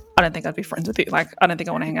 I don't think I'd be friends with you. Like, I don't think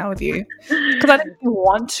I want to hang out with you. Because I think you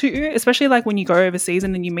want to, especially like when you go overseas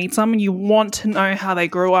and then you meet someone, you want to know how they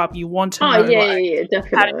grew up. You want to know. Yeah,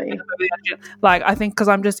 definitely. Like, I think because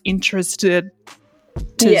I'm just interested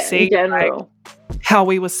to see like, how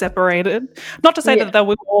we were separated. Not to say that we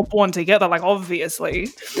were all born together, like, obviously.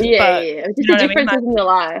 Yeah. Just the differences in your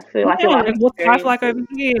life. What's life like over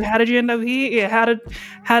here? How did you end up here? How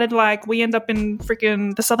did like we end up in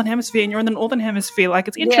freaking the southern hemisphere and you're in the northern hemisphere? Like,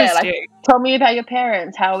 it's interesting. Like, tell me about your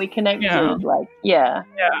parents, how we connected. Yeah.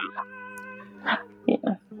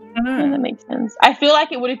 That makes sense. I feel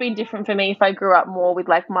like it would have been different for me if I grew up more with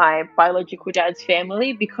like my biological dad's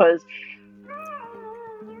family, because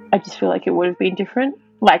I just feel like it would have been different.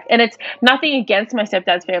 Like, and it's nothing against my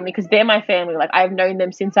stepdad's family, because they're my family. Like, I've known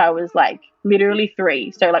them since I was like literally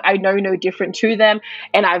 3. So like I know no different to them,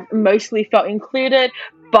 and I've mostly felt included,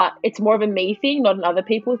 but it's more of a me thing, not an other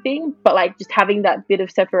people thing. But like just having that bit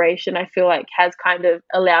of separation, I feel like has kind of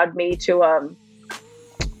allowed me to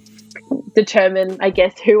determine, I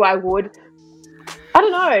guess, who I would. I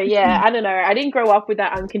don't know. Yeah, I don't know. I didn't grow up with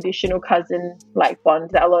that unconditional cousin like bond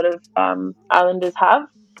that a lot of islanders have.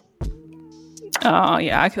 Oh,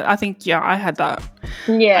 yeah. I think, I had that.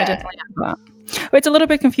 Yeah. I definitely had that. But it's a little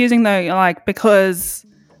bit confusing, though, like, because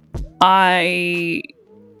I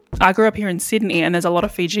grew up here in Sydney and there's a lot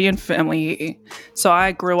of Fijian family here. So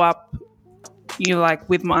I grew up, like,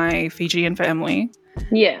 with my Fijian family.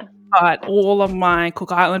 Yeah. But all of my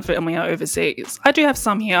Cook Island family are overseas. I do have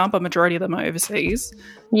some here, but majority of them are overseas.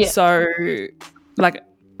 Yeah. So, like,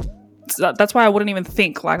 that's why I wouldn't even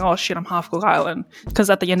think like, oh shit, I'm half Cook Island, because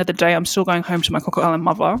at the end of the day I'm still going home to my Cook Island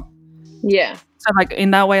mother. Yeah. So like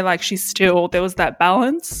in that way, like she's still, there was that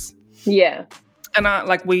balance. Yeah. And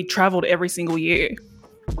like we traveled every single year.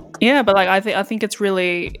 Yeah, but like I think it's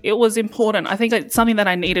really, it was important. I think it's something that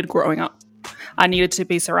I needed growing up. I needed to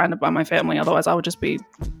be surrounded by my family, otherwise I would just be,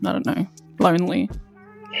 I don't know, lonely.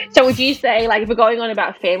 So would you say, like, if we're going on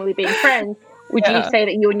about family being friends, would you say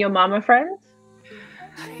that you and your mum are friends?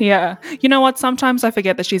 Yeah. You know what? Sometimes I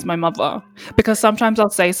forget that she's my mother, because sometimes I'll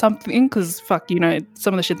say something because fuck,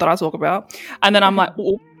 some of the shit that I talk about. And then I'm like,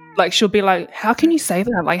 ooh, like she'll be like, how can you say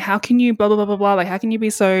that? Like, how can you blah, blah, blah, blah, blah? Like, how can you be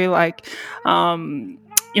so like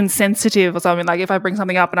insensitive or something? Like if I bring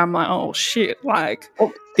something up and I'm like, oh shit, like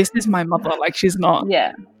this is my mother. Like she's not.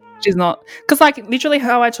 Yeah. She's not. Because like literally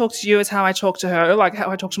how I talk to you is how I talk to her. Like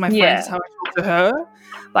how I talk to my friends is how I talk to her.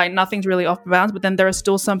 Like nothing's really off bounds, but then there are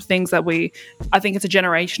still some things that I think it's a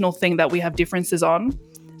generational thing that we have differences on.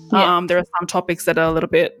 Yeah. There are some topics that are a little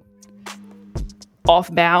bit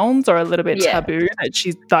off bounds or a little bit taboo that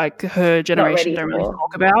she's like, her generation don't really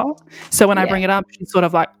talk about. So when I bring it up, she's sort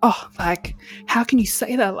of like, oh, like, how can you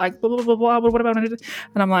say that? Like, blah, blah, blah, blah, what about it?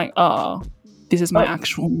 And I'm like, oh, this is my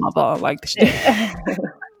actual mother. Like,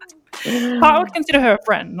 I would consider her a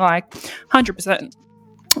friend, like 100%.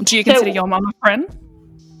 Do you consider your mum a friend?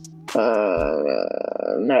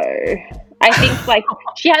 No. I think like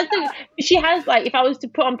she has like, if I was to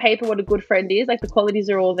put on paper what a good friend is, like the qualities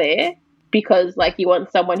are all there, because like you want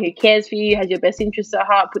someone who cares for you, has your best interests at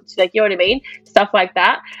heart, puts like, you know what I mean, stuff like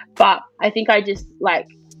that. But I think I just like,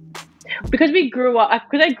 because I grew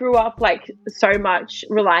up like so much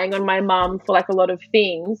relying on my mum for like a lot of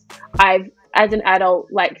things, I've as an adult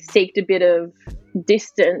like seeked a bit of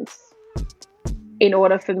distance in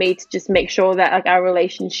order for me to just make sure that like our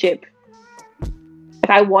relationship,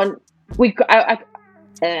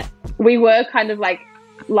 we were kind of like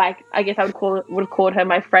I guess I would have called her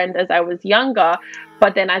my friend as I was younger,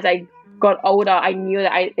 but then as I got older, I knew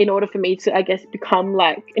that in order for me to, I guess, become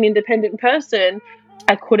like an independent person,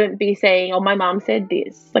 I couldn't be saying, oh, my mom said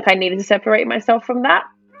this. Like I needed to separate myself from that.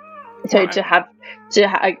 So right.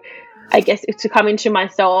 I guess to come into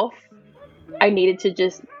myself, I needed to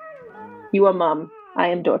just, you are mum, I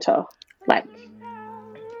am daughter. Like,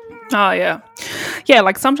 Oh, yeah. Yeah,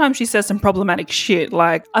 like sometimes she says some problematic shit.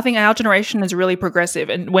 Like, I think our generation is really progressive.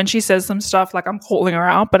 And when she says some stuff, like, I'm calling her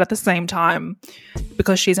out. But at the same time,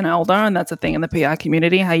 because she's an elder, and that's a thing in the PR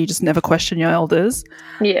community, how you just never question your elders.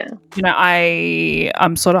 Yeah. You know,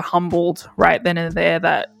 I'm sort of humbled right then and there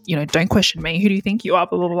that, you know, don't question me. Who do you think you are?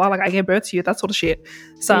 Blah, blah, blah. Like, I gave birth to you. That sort of shit.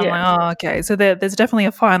 So I'm like, oh, okay. So there's definitely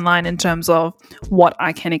a fine line in terms of what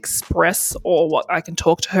I can express or what I can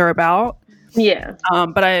talk to her about. Yeah.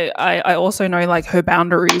 But I also know like her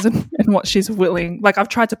boundaries and what she's willing. Like I've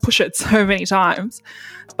tried to push it so many times,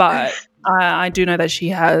 but I do know that she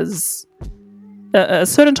has a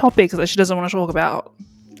certain topics that she doesn't want to talk about.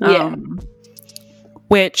 Yeah.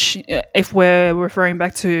 Which, if we're referring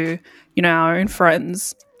back to, you know, our own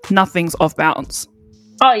friends, nothing's off bounds.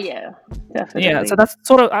 Oh yeah, definitely. Yeah, so that's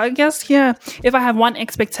sort of, I guess, yeah. If I have one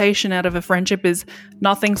expectation out of a friendship is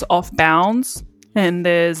nothing's off bounds, and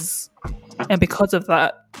because of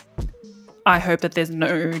that, I hope that there's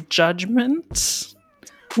no judgment.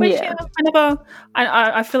 Which, Yeah.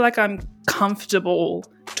 I feel like I'm comfortable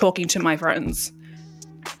talking to my friends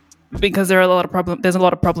because there's a lot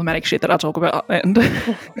of problematic shit that I talk about, and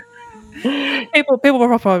people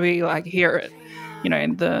will probably like hear it, you know,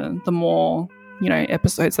 in the more, you know,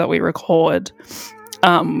 episodes that we record.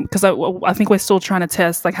 Because I think we're still trying to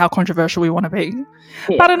test like how controversial we want to be.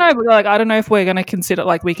 Yeah. But I don't know. Like I don't know if we're going to consider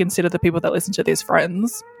the people that listen to this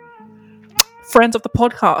friends of the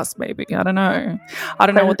podcast. Maybe I don't know. I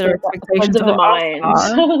don't know what their expectations of the are.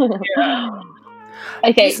 mind. Yeah.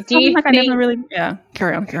 Okay. Do you like think? I never really? Yeah.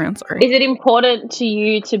 Carry on. Sorry. Is it important to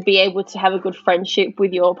you to be able to have a good friendship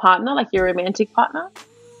with your partner, like your romantic partner?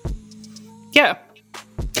 Yeah.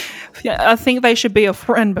 Yeah. I think they should be a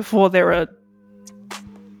friend before they're a,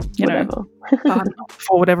 you know, partner,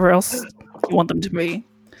 for whatever else you want them to be.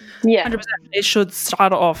 Yeah. 100%. It should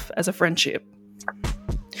start off as a friendship,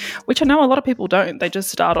 which I know a lot of people don't. They just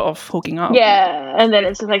start off hooking up. Yeah, and then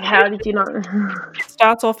it's just like, how did you not? It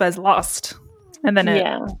starts off as lust, and then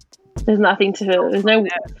there's nothing to. There's no.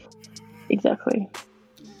 Exactly.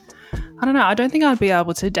 I don't know. I don't think I'd be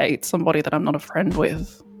able to date somebody that I'm not a friend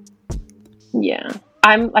with. Yeah.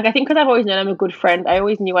 I'm like, I think because I've always known I'm a good friend, I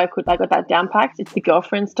always knew I got that down packed. It's the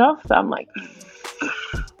girlfriend stuff. So I'm like,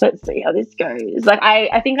 let's see how this goes. Like,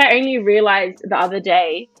 I think I only realized not the other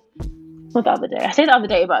day, I say the other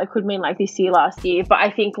day, but it could mean like this year, last year. But I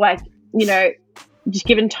think like, you know, just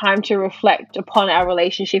given time to reflect upon our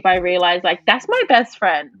relationship, I realized like, that's my best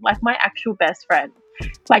friend, like my actual best friend.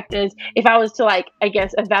 Like if I was to like, I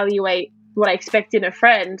guess, evaluate what I expect in a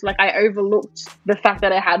friend, like I overlooked the fact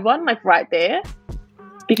that I had one like right there.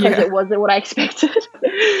 Because it wasn't what I expected.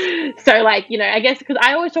 So, like, you know, I guess because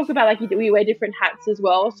I always talk about, like, we wear different hats as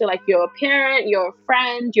well. So, like, you're a parent, you're a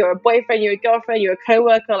friend, you're a boyfriend, you're a girlfriend, you're a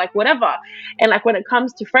coworker, like, whatever. And, like, when it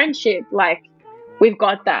comes to friendship, like, we've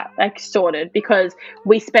got that, like, sorted because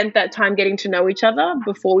we spent that time getting to know each other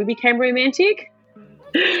before we became romantic.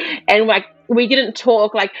 And, like, we didn't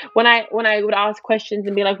talk, like, when I would ask questions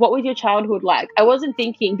and be like, what was your childhood like? I wasn't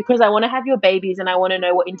thinking, because I want to have your babies and I want to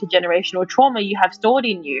know what intergenerational trauma you have stored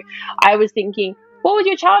in you. I was thinking, what was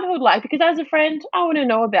your childhood like? Because as a friend, I want to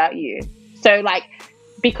know about you. So, like,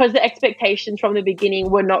 because the expectations from the beginning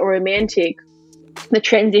were not romantic, the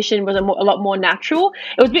transition was a lot more natural.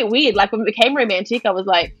 It was a bit weird. Like, when it became romantic, I was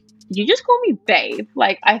like, you just call me babe.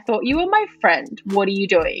 Like, I thought you were my friend. What are you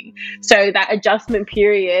doing? So that adjustment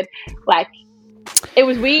period, like, it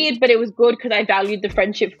was weird, but it was good because I valued the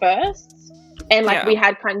friendship first. And, like, we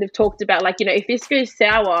had kind of talked about, like, you know, if this goes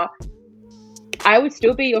sour, I would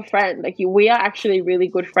still be your friend. Like, we are actually really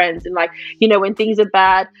good friends. And, like, you know, when things are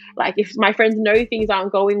bad, like, if my friends know things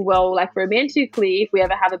aren't going well, like, romantically, if we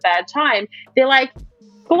ever have a bad time, they're like,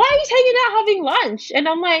 but why are you hanging out having lunch? And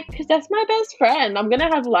I'm like, because that's my best friend. I'm going to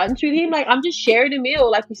have lunch with him. Like, I'm just sharing a meal.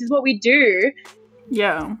 Like, this is what we do.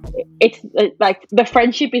 Yeah. It's like the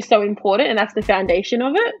friendship is so important, and that's the foundation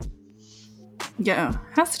of it. Yeah,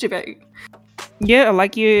 has to be. Yeah,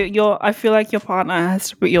 like I feel like your partner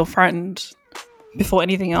has to be your friend before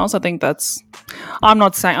anything else. I think I'm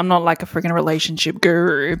not like a freaking relationship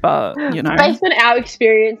guru, but, you know. Based on our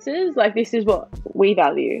experiences, like, this is what we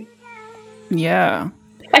value. Yeah.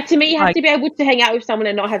 Like, to me, you have to be able to hang out with someone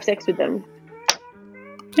and not have sex with them.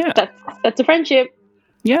 Yeah. That's a friendship.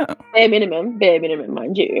 Yeah. Bare minimum,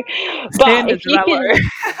 mind you. Standards, but if you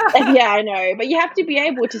can, yeah, I know. But you have to be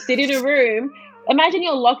able to sit in a room. Imagine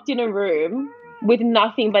you're locked in a room with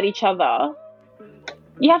nothing but each other.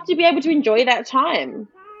 You have to be able to enjoy that time.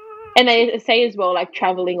 And they say as well, like,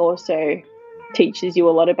 traveling also teaches you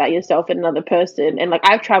a lot about yourself and another person. And, like,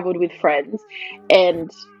 I've traveled with friends,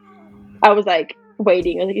 and I was like,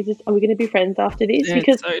 waiting. I was like, are we going to be friends after this? Yeah,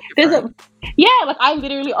 because it's so there's different. like I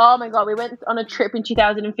literally, oh my God, we went on a trip in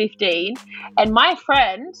 2015 and my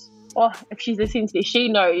friend, if she's listening to this, she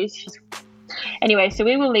knows. Anyway, so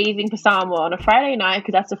we were leaving for Samoa on a Friday night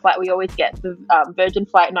because that's the flight we always get, the Virgin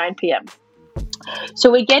flight, 9 p.m.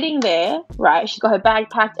 So we're getting there, right? She's got her bag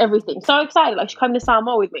packed, everything. So excited. Like, she's coming to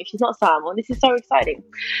Samoa with me. She's not Samoan. This is so exciting.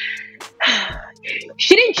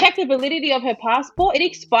 She didn't check the validity of her passport. It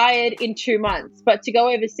expired in 2 months. But to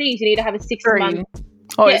go overseas, you need to have a 6 month.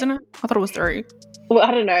 Oh, yeah. Isn't it? I thought it was 3. Well,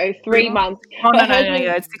 I don't know, 3 months. Oh, no,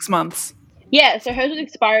 it's 6 months. Yeah, so hers was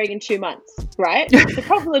expiring in 2 months, right? The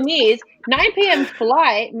problem is 9 p.m.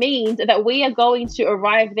 flight means that we are going to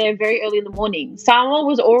arrive there very early in the morning. Samoa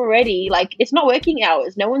was already, like, it's not working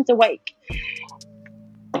hours. No one's awake.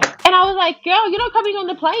 And I was like, girl, you're not coming on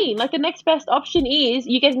the plane. Like, the next best option is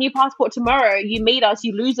you get a new passport tomorrow, you meet us,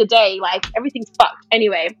 you lose a day. Like, everything's fucked.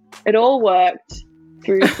 Anyway, it all worked.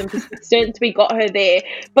 Through some persistence, we got her there.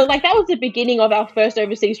 But, like, that was the beginning of our first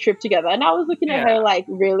overseas trip together. And I was looking at her like,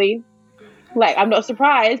 really? Like, I'm not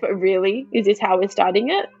surprised, but really? Is this how we're starting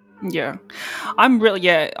it? Yeah. I'm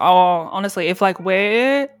really, honestly, if, like,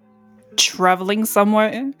 we're traveling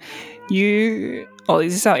somewhere,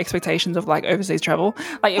 these are our expectations of, like, overseas travel.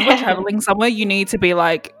 Like, if we're traveling somewhere, you need to be,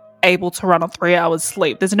 like, able to run on 3 hours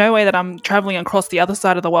sleep. There's no way that I'm traveling across the other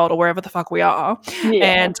side of the world or wherever the fuck we are. Yeah.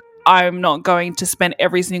 And I'm not going to spend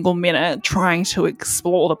every single minute trying to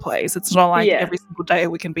explore the place. It's not like every single day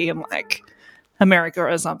we can be in, like, America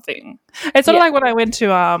or something. It's sort of like when I went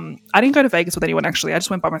to I didn't go to Vegas with anyone, actually. I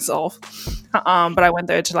just went by myself. But I went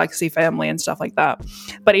there to, like, see family and stuff like that.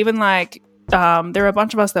 But even, like, there were a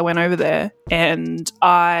bunch of us that went over there, and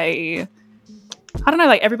I don't know,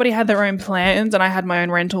 like, everybody had their own plans, and I had my own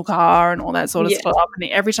rental car and all that sort of stuff. And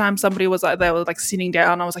every time somebody was like, they were, like, sitting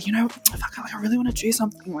down, I was like, you know, fuck, like, I really want to do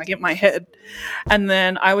something, like, in my head. And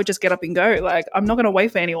then I would just get up and go. Like, I'm not going to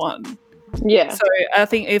wait for anyone. Yeah. So I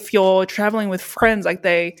think if you're traveling with friends, like,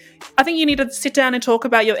 I think you need to sit down and talk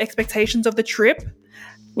about your expectations of the trip.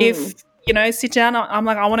 If, you know, sit down, I'm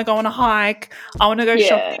like, I want to go on a hike, I want to go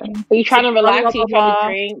shopping. Are you trying to relax? Are you trying to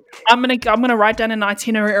drink? I'm gonna write down an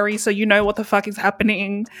itinerary so you know what the fuck is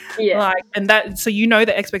happening. Yeah. Like, and that, so you know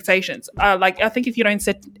the expectations. Like, I think if you don't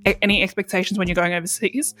set any expectations when you're going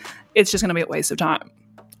overseas, it's just gonna be a waste of time.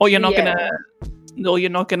 Or you're not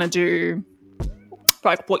gonna do,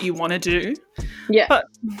 like, what you want to do. Yeah. But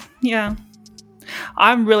yeah,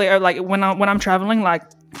 I'm really, like, when I'm traveling, like,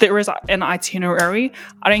 there is an itinerary.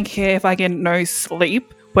 I don't care if I get no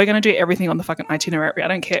sleep. We're going to do everything on the fucking itinerary. I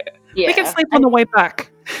don't care. Yeah. We can sleep on the way back.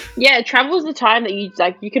 Yeah, travel's the time that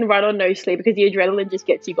you can run on no sleep because the adrenaline just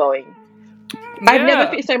gets you going. Yeah. I've never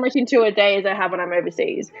fit so much into a day as I have when I'm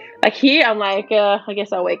overseas. Like, here, I'm like, I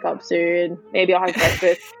guess I'll wake up soon. Maybe I'll have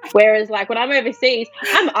breakfast. Whereas, like, when I'm overseas,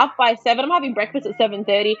 I'm up by 7. I'm having breakfast at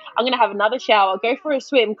 7:30. I'm going to have another shower, go for a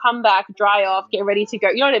swim, come back, dry off, get ready to go.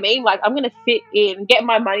 You know what I mean? Like, I'm going to fit in, get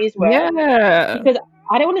my money's worth. Yeah. Because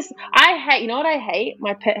I don't want to... I hate... You know what I hate?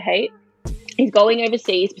 My pet hate? Is going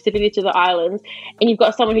overseas, specifically to the islands, and you've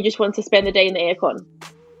got someone who just wants to spend the day in the aircon.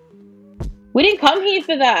 We didn't come here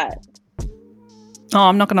for that. Oh,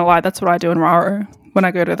 I'm not going to lie. That's what I do in Raro when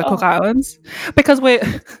I go to the Cook Islands. Because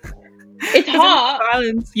it's hot.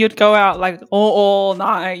 Islands, you'd go out, like, all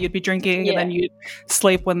night. You'd be drinking and then you'd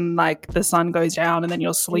sleep when, like, the sun goes down, and then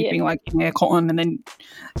you're sleeping, like, in aircon, and then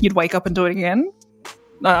you'd wake up and do it again.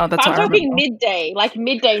 That's I'm talking midday, like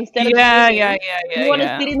midday instead of You want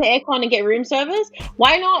to sit in the aircon and get room service?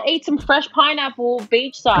 Why not eat some fresh pineapple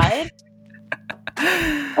beachside?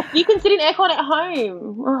 You can sit in aircon at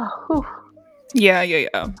home. Oh, Yeah.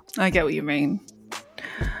 I get what you mean.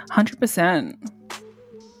 100%.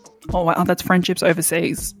 Oh, wow. That's friendships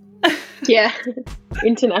overseas. Yeah.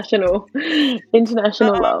 International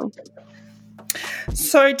love.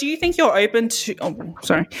 So do you think you're open to...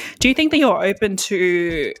 Do you think that you're open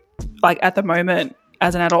to, like, at the moment,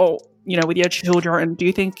 as an adult, you know, with your children,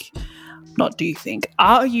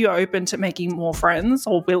 are you open to making more friends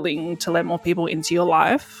or willing to let more people into your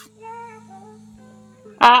life?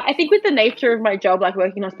 I think with the nature of my job, like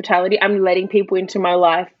working in hospitality, I'm letting people into my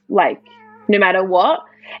life, like, no matter what.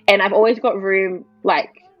 And I've always got room, like,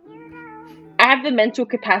 I have the mental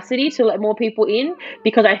capacity to let more people in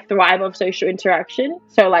because I thrive off social interaction.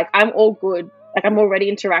 So, like, I'm all good. Like, I'm already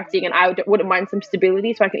interacting, and I wouldn't mind some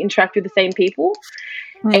stability so I can interact with the same people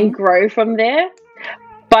and grow from there.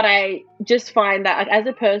 But I just find that, like, as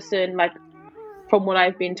a person, like, from what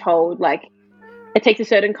I've been told, like, it takes a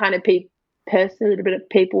certain kind of person, a little bit of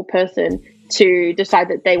people person, to decide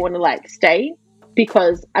that they want to, like, stay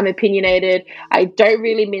because I'm opinionated. I don't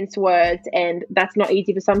really mince words, and that's not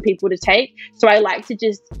easy for some people to take. So I like to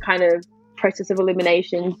just kind of process of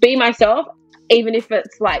elimination, be myself, even if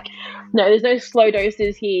it's like, no, there's no slow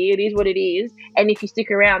doses here. It is what it is. And if you stick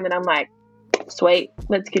around, then I'm like, sweet,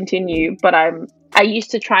 let's continue. But I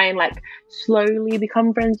used to try and like slowly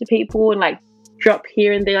become friends with people and like drop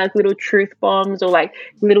here and there like little truth bombs or like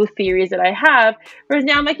little theories that I have. Whereas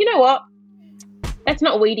now I'm like, you know what? That's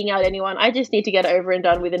not weeding out anyone. I just need to get it over and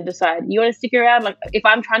done with and decide. You want to stick around? Like, if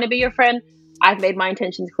I'm trying to be your friend, I've made my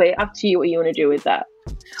intentions clear. Up to you what you want to do with that.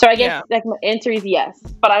 So I guess like my answer is yes,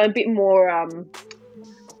 but I'm a bit more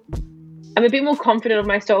confident of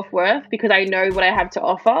my self-worth because I know what I have to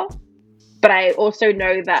offer. But I also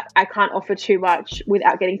know that I can't offer too much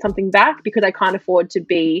without getting something back because I can't afford to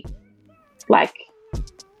be like,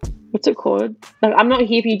 what's it called? Like, I'm not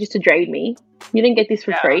here for you just to drain me. You didn't get this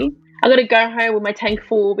for free. I got to go home with my tank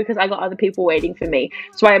full because I got other people waiting for me.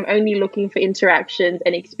 So I am only looking for interactions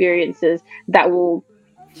and experiences that will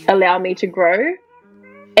allow me to grow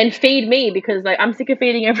and feed me because like I'm sick of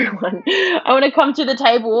feeding everyone. I want to come to the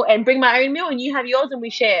table and bring my own meal and you have yours and we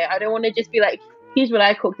share. I don't want to just be like, here's what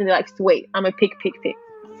I cooked and they're like, sweet, I'm a pick.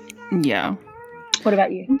 Yeah. What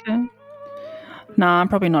about you? Okay. Nah, I'm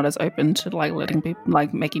probably not as open to like letting people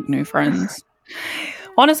like making new friends.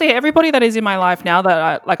 Honestly, everybody that is in my life now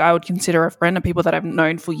that I would consider a friend are people that I've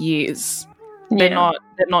known for years. They're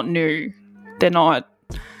not new. They're not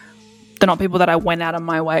people that I went out of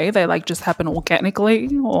my way. They like just happen organically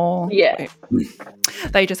or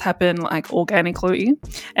they just happen like organically.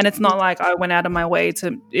 And it's not like I went out of my way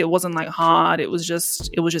to, it wasn't like hard. It was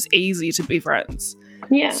just easy to be friends.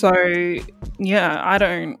 Yeah. So yeah, I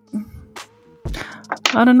don't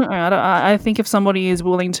know. I think if somebody is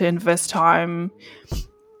willing to invest time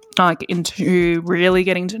like into really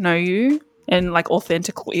getting to know you and like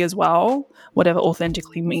authentically as well, whatever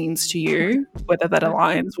authentically means to you, whether that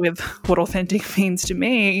aligns with what authentic means to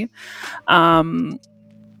me, then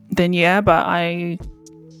yeah, but I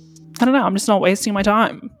don't know, I'm just not wasting my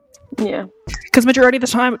time. Yeah. Because majority of the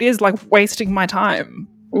time it is like wasting my time.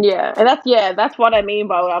 Yeah. And that's what I mean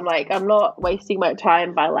by I'm like, I'm not wasting my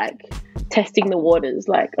time by like testing the waters.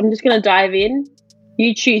 Like, I'm just going to dive in.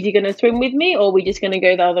 You choose, you're going to swim with me or we're just going to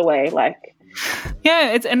go the other way. Like,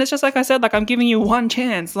 yeah, it's just like I said, like I'm giving you one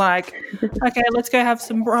chance. Like, okay, let's go have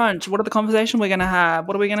some brunch. What are the conversation we're gonna have?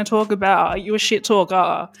 What are we gonna talk about? Are you a shit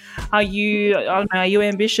talker? Are you, I don't know, are you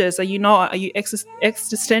ambitious? Are you not? Are you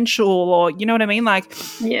existential? Or you know what I mean? Like,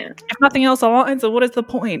 yeah. If nothing else aligns, then what is the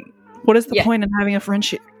point? What is the point in having a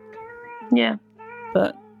friendship? Yeah.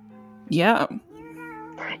 But yeah.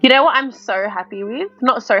 You know what I'm so happy with?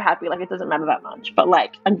 Not so happy, like it doesn't matter that much, but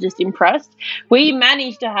like I'm just impressed. We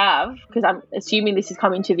managed to have, because I'm assuming this is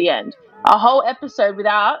coming to the end, a whole episode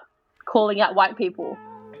without calling out white people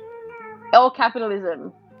or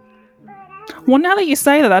capitalism. Well, now that you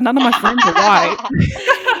say that, none of my friends are white.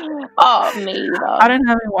 Oh, me either. I don't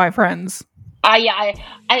have any white friends. Yeah,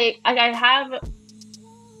 I have.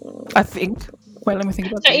 I think. Wait, let me think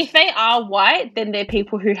about so this. If they are white, then they're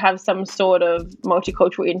people who have some sort of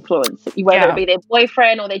multicultural influence, whether it be their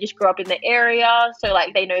boyfriend or they just grew up in the area, so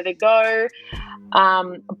like they know the go.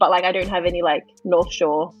 But like I don't have any like North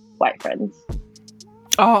Shore white friends.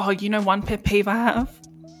 Oh, you know one pet peeve I have?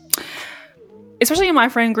 Especially in my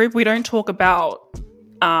friend group, we don't talk about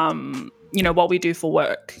what we do for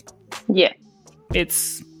work. Yeah.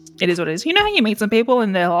 It is what it is. You know how you meet some people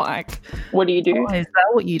and they're like, what do you do? Oh, is that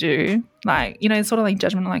what you do? Like, it's sort of like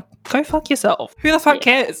judgment, like, go fuck yourself. Who the fuck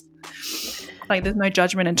cares? Like, there's no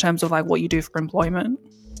judgment in terms of like what you do for employment.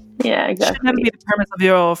 Yeah, exactly. It should never be the premise of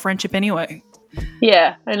your friendship anyway.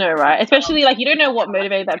 Yeah, I know, right? Especially like you don't know what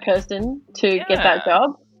motivated that person to get that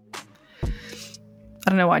job. I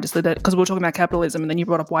don't know why I just did that because we were talking about capitalism and then you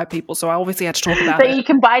brought up white people, so I obviously had to talk about so it. So you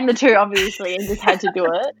combined the two, obviously, and just had to do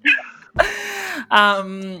it.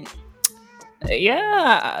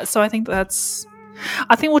 Yeah, so I think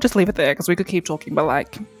we'll just leave it there because we could keep talking, but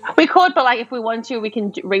like we could, but like if we want to, we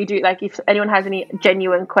can redo, like if anyone has any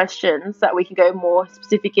genuine questions that we can go more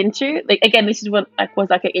specific into. Like again, this is what like was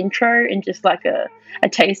like an intro and just like a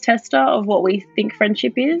taste tester of what we think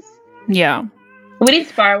friendship is. Yeah, we didn't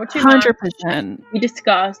spiral too 100%. We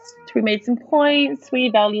discussed, we made some points, we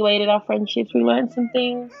evaluated our friendships, we learned some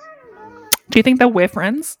things. Do you think that we're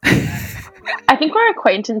friends? I think we're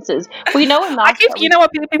acquaintances. We know enough. You know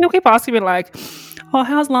what? People keep asking me like, "Oh,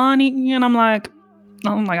 how's Lani?" And I'm like, I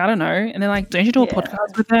don't know. And they're like, "Don't you do a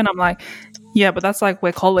podcast with her?" And I'm like, Yeah, but that's like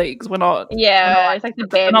we're colleagues. We're not. Yeah, it's like the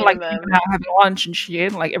bare We're not like minimum. even out having lunch and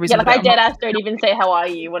shit. Like every Yeah, single like I day. dead ass don't even say how are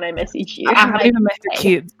you when I message you. I haven't Like, even met the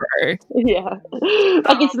kids, bro. yeah,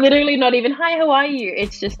 like it's literally not even hi, how are you?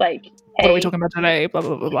 It's just like, hey, What are we talking about today? Blah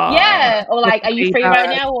blah blah blah. Yeah, or like, are you free right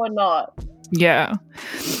Feedback. now or not? Yeah.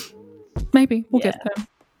 Maybe we'll Yeah. get there.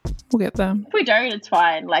 We'll get there. If we don't, it's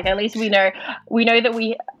fine. Like at least we know that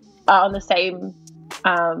we are on the same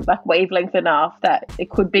like wavelength enough that it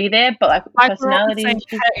could be there, but like Like we're on the personality.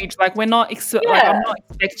 same page. Like we're not. Like Yeah. I'm not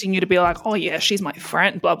expecting you to be like, oh yeah, she's my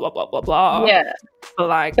friend. Blah blah blah blah blah. Yeah, But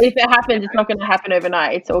like, but if it happens, it's not going to happen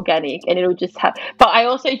overnight. It's organic, and it'll just happen. But I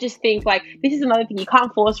also just think like this is another thing: you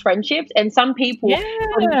can't force friendships, and some people,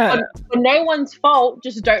 yeah. for no one's fault,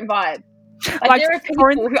 just don't vibe. Like there are people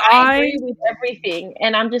for who instance, I agree with everything,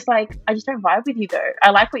 and I'm just like, I just don't vibe with you though. I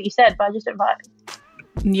like what you said, but I just don't vibe.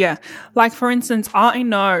 Yeah. Like, for instance, I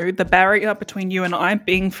know the barrier between you and I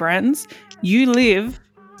being friends, you live,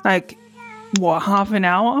 like, what, half an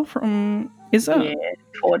hour from, is it? Yeah,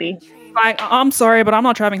 40. Like, I'm sorry, but I'm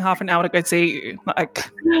not driving half an hour to go see you. Like, so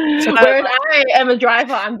that, Whereas I am a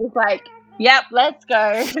driver, I'm just like, yep, let's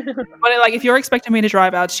go. but, like, if you're expecting me to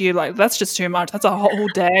drive out to you, like, that's just too much. That's a whole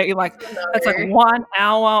day. Like, that's like 1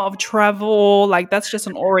 hour of travel. Like, that's just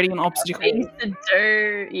already an obstacle. Things to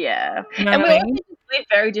do, yeah. You know And what we I also mean? just live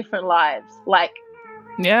very different lives. Like,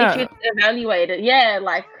 Yeah. if you evaluate it, yeah,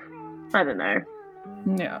 like, I don't know.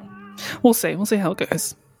 Yeah. We'll see. We'll see how it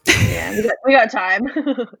goes. Yeah, we got time.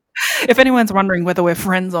 If anyone's wondering whether we're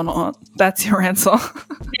friends or not, that's your answer.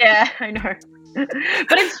 Yeah, I know.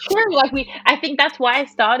 But it's true. Like I think that's why I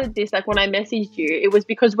started this. Like when I messaged you, it was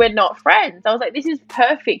because we're not friends. I was like, this is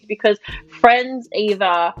perfect because friends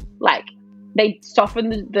either like they soften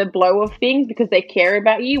the blow of things because they care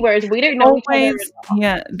about you, whereas we don't know each other. Always,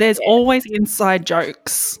 yeah. There's always inside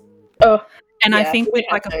jokes. Oh, And I yeah, think we with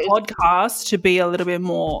like a have those. podcast to be a little bit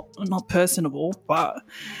more, not personable, but,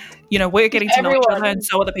 you know, we're getting to know each other, and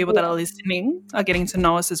so are the people that are listening are getting to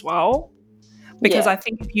know us as well. Because Yeah. I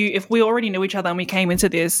think if we already knew each other and we came into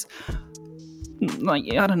this, like,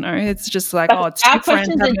 I don't know, it's just like, oh, it's two our friends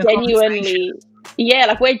questions are having a conversation. genuinely, yeah,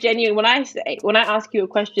 like we're genuine. When I ask you a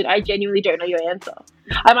question, I genuinely don't know your answer.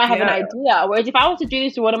 I might have an idea. Whereas if I was to do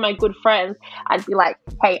this to one of my good friends, I'd be like,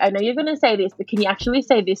 hey, I know you're going to say this, but can you actually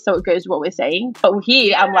say this so it goes with what we're saying? But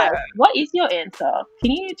here, I'm like, what is your answer?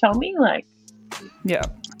 Can you tell me? Like, Yeah.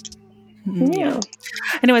 yeah.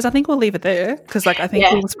 Anyways, I think we'll leave it there because, like, I think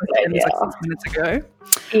Yeah, we were supposed to end this like 6 minutes ago.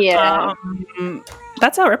 Yeah.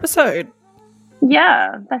 That's our episode.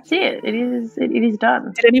 Yeah, that's it. It is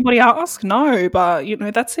done. Did anybody ask? No, but you know,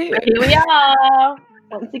 that's it. Here we are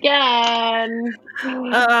once again.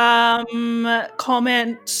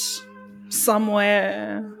 Comment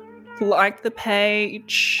somewhere, like the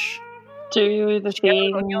page, Do the share it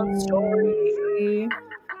thing. on your story,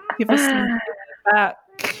 give us some feedback.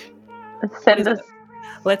 Send us.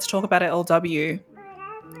 Let's talk about it. LW.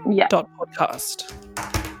 Yeah. .podcast.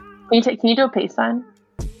 Can you do a peace sign?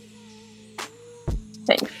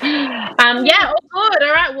 Thanks. Yeah, all good.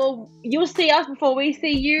 All right. Well, you'll see us before we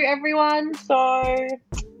see you, everyone. So,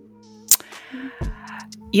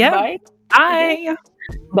 Yeah. bye. Bye.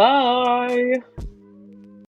 Bye.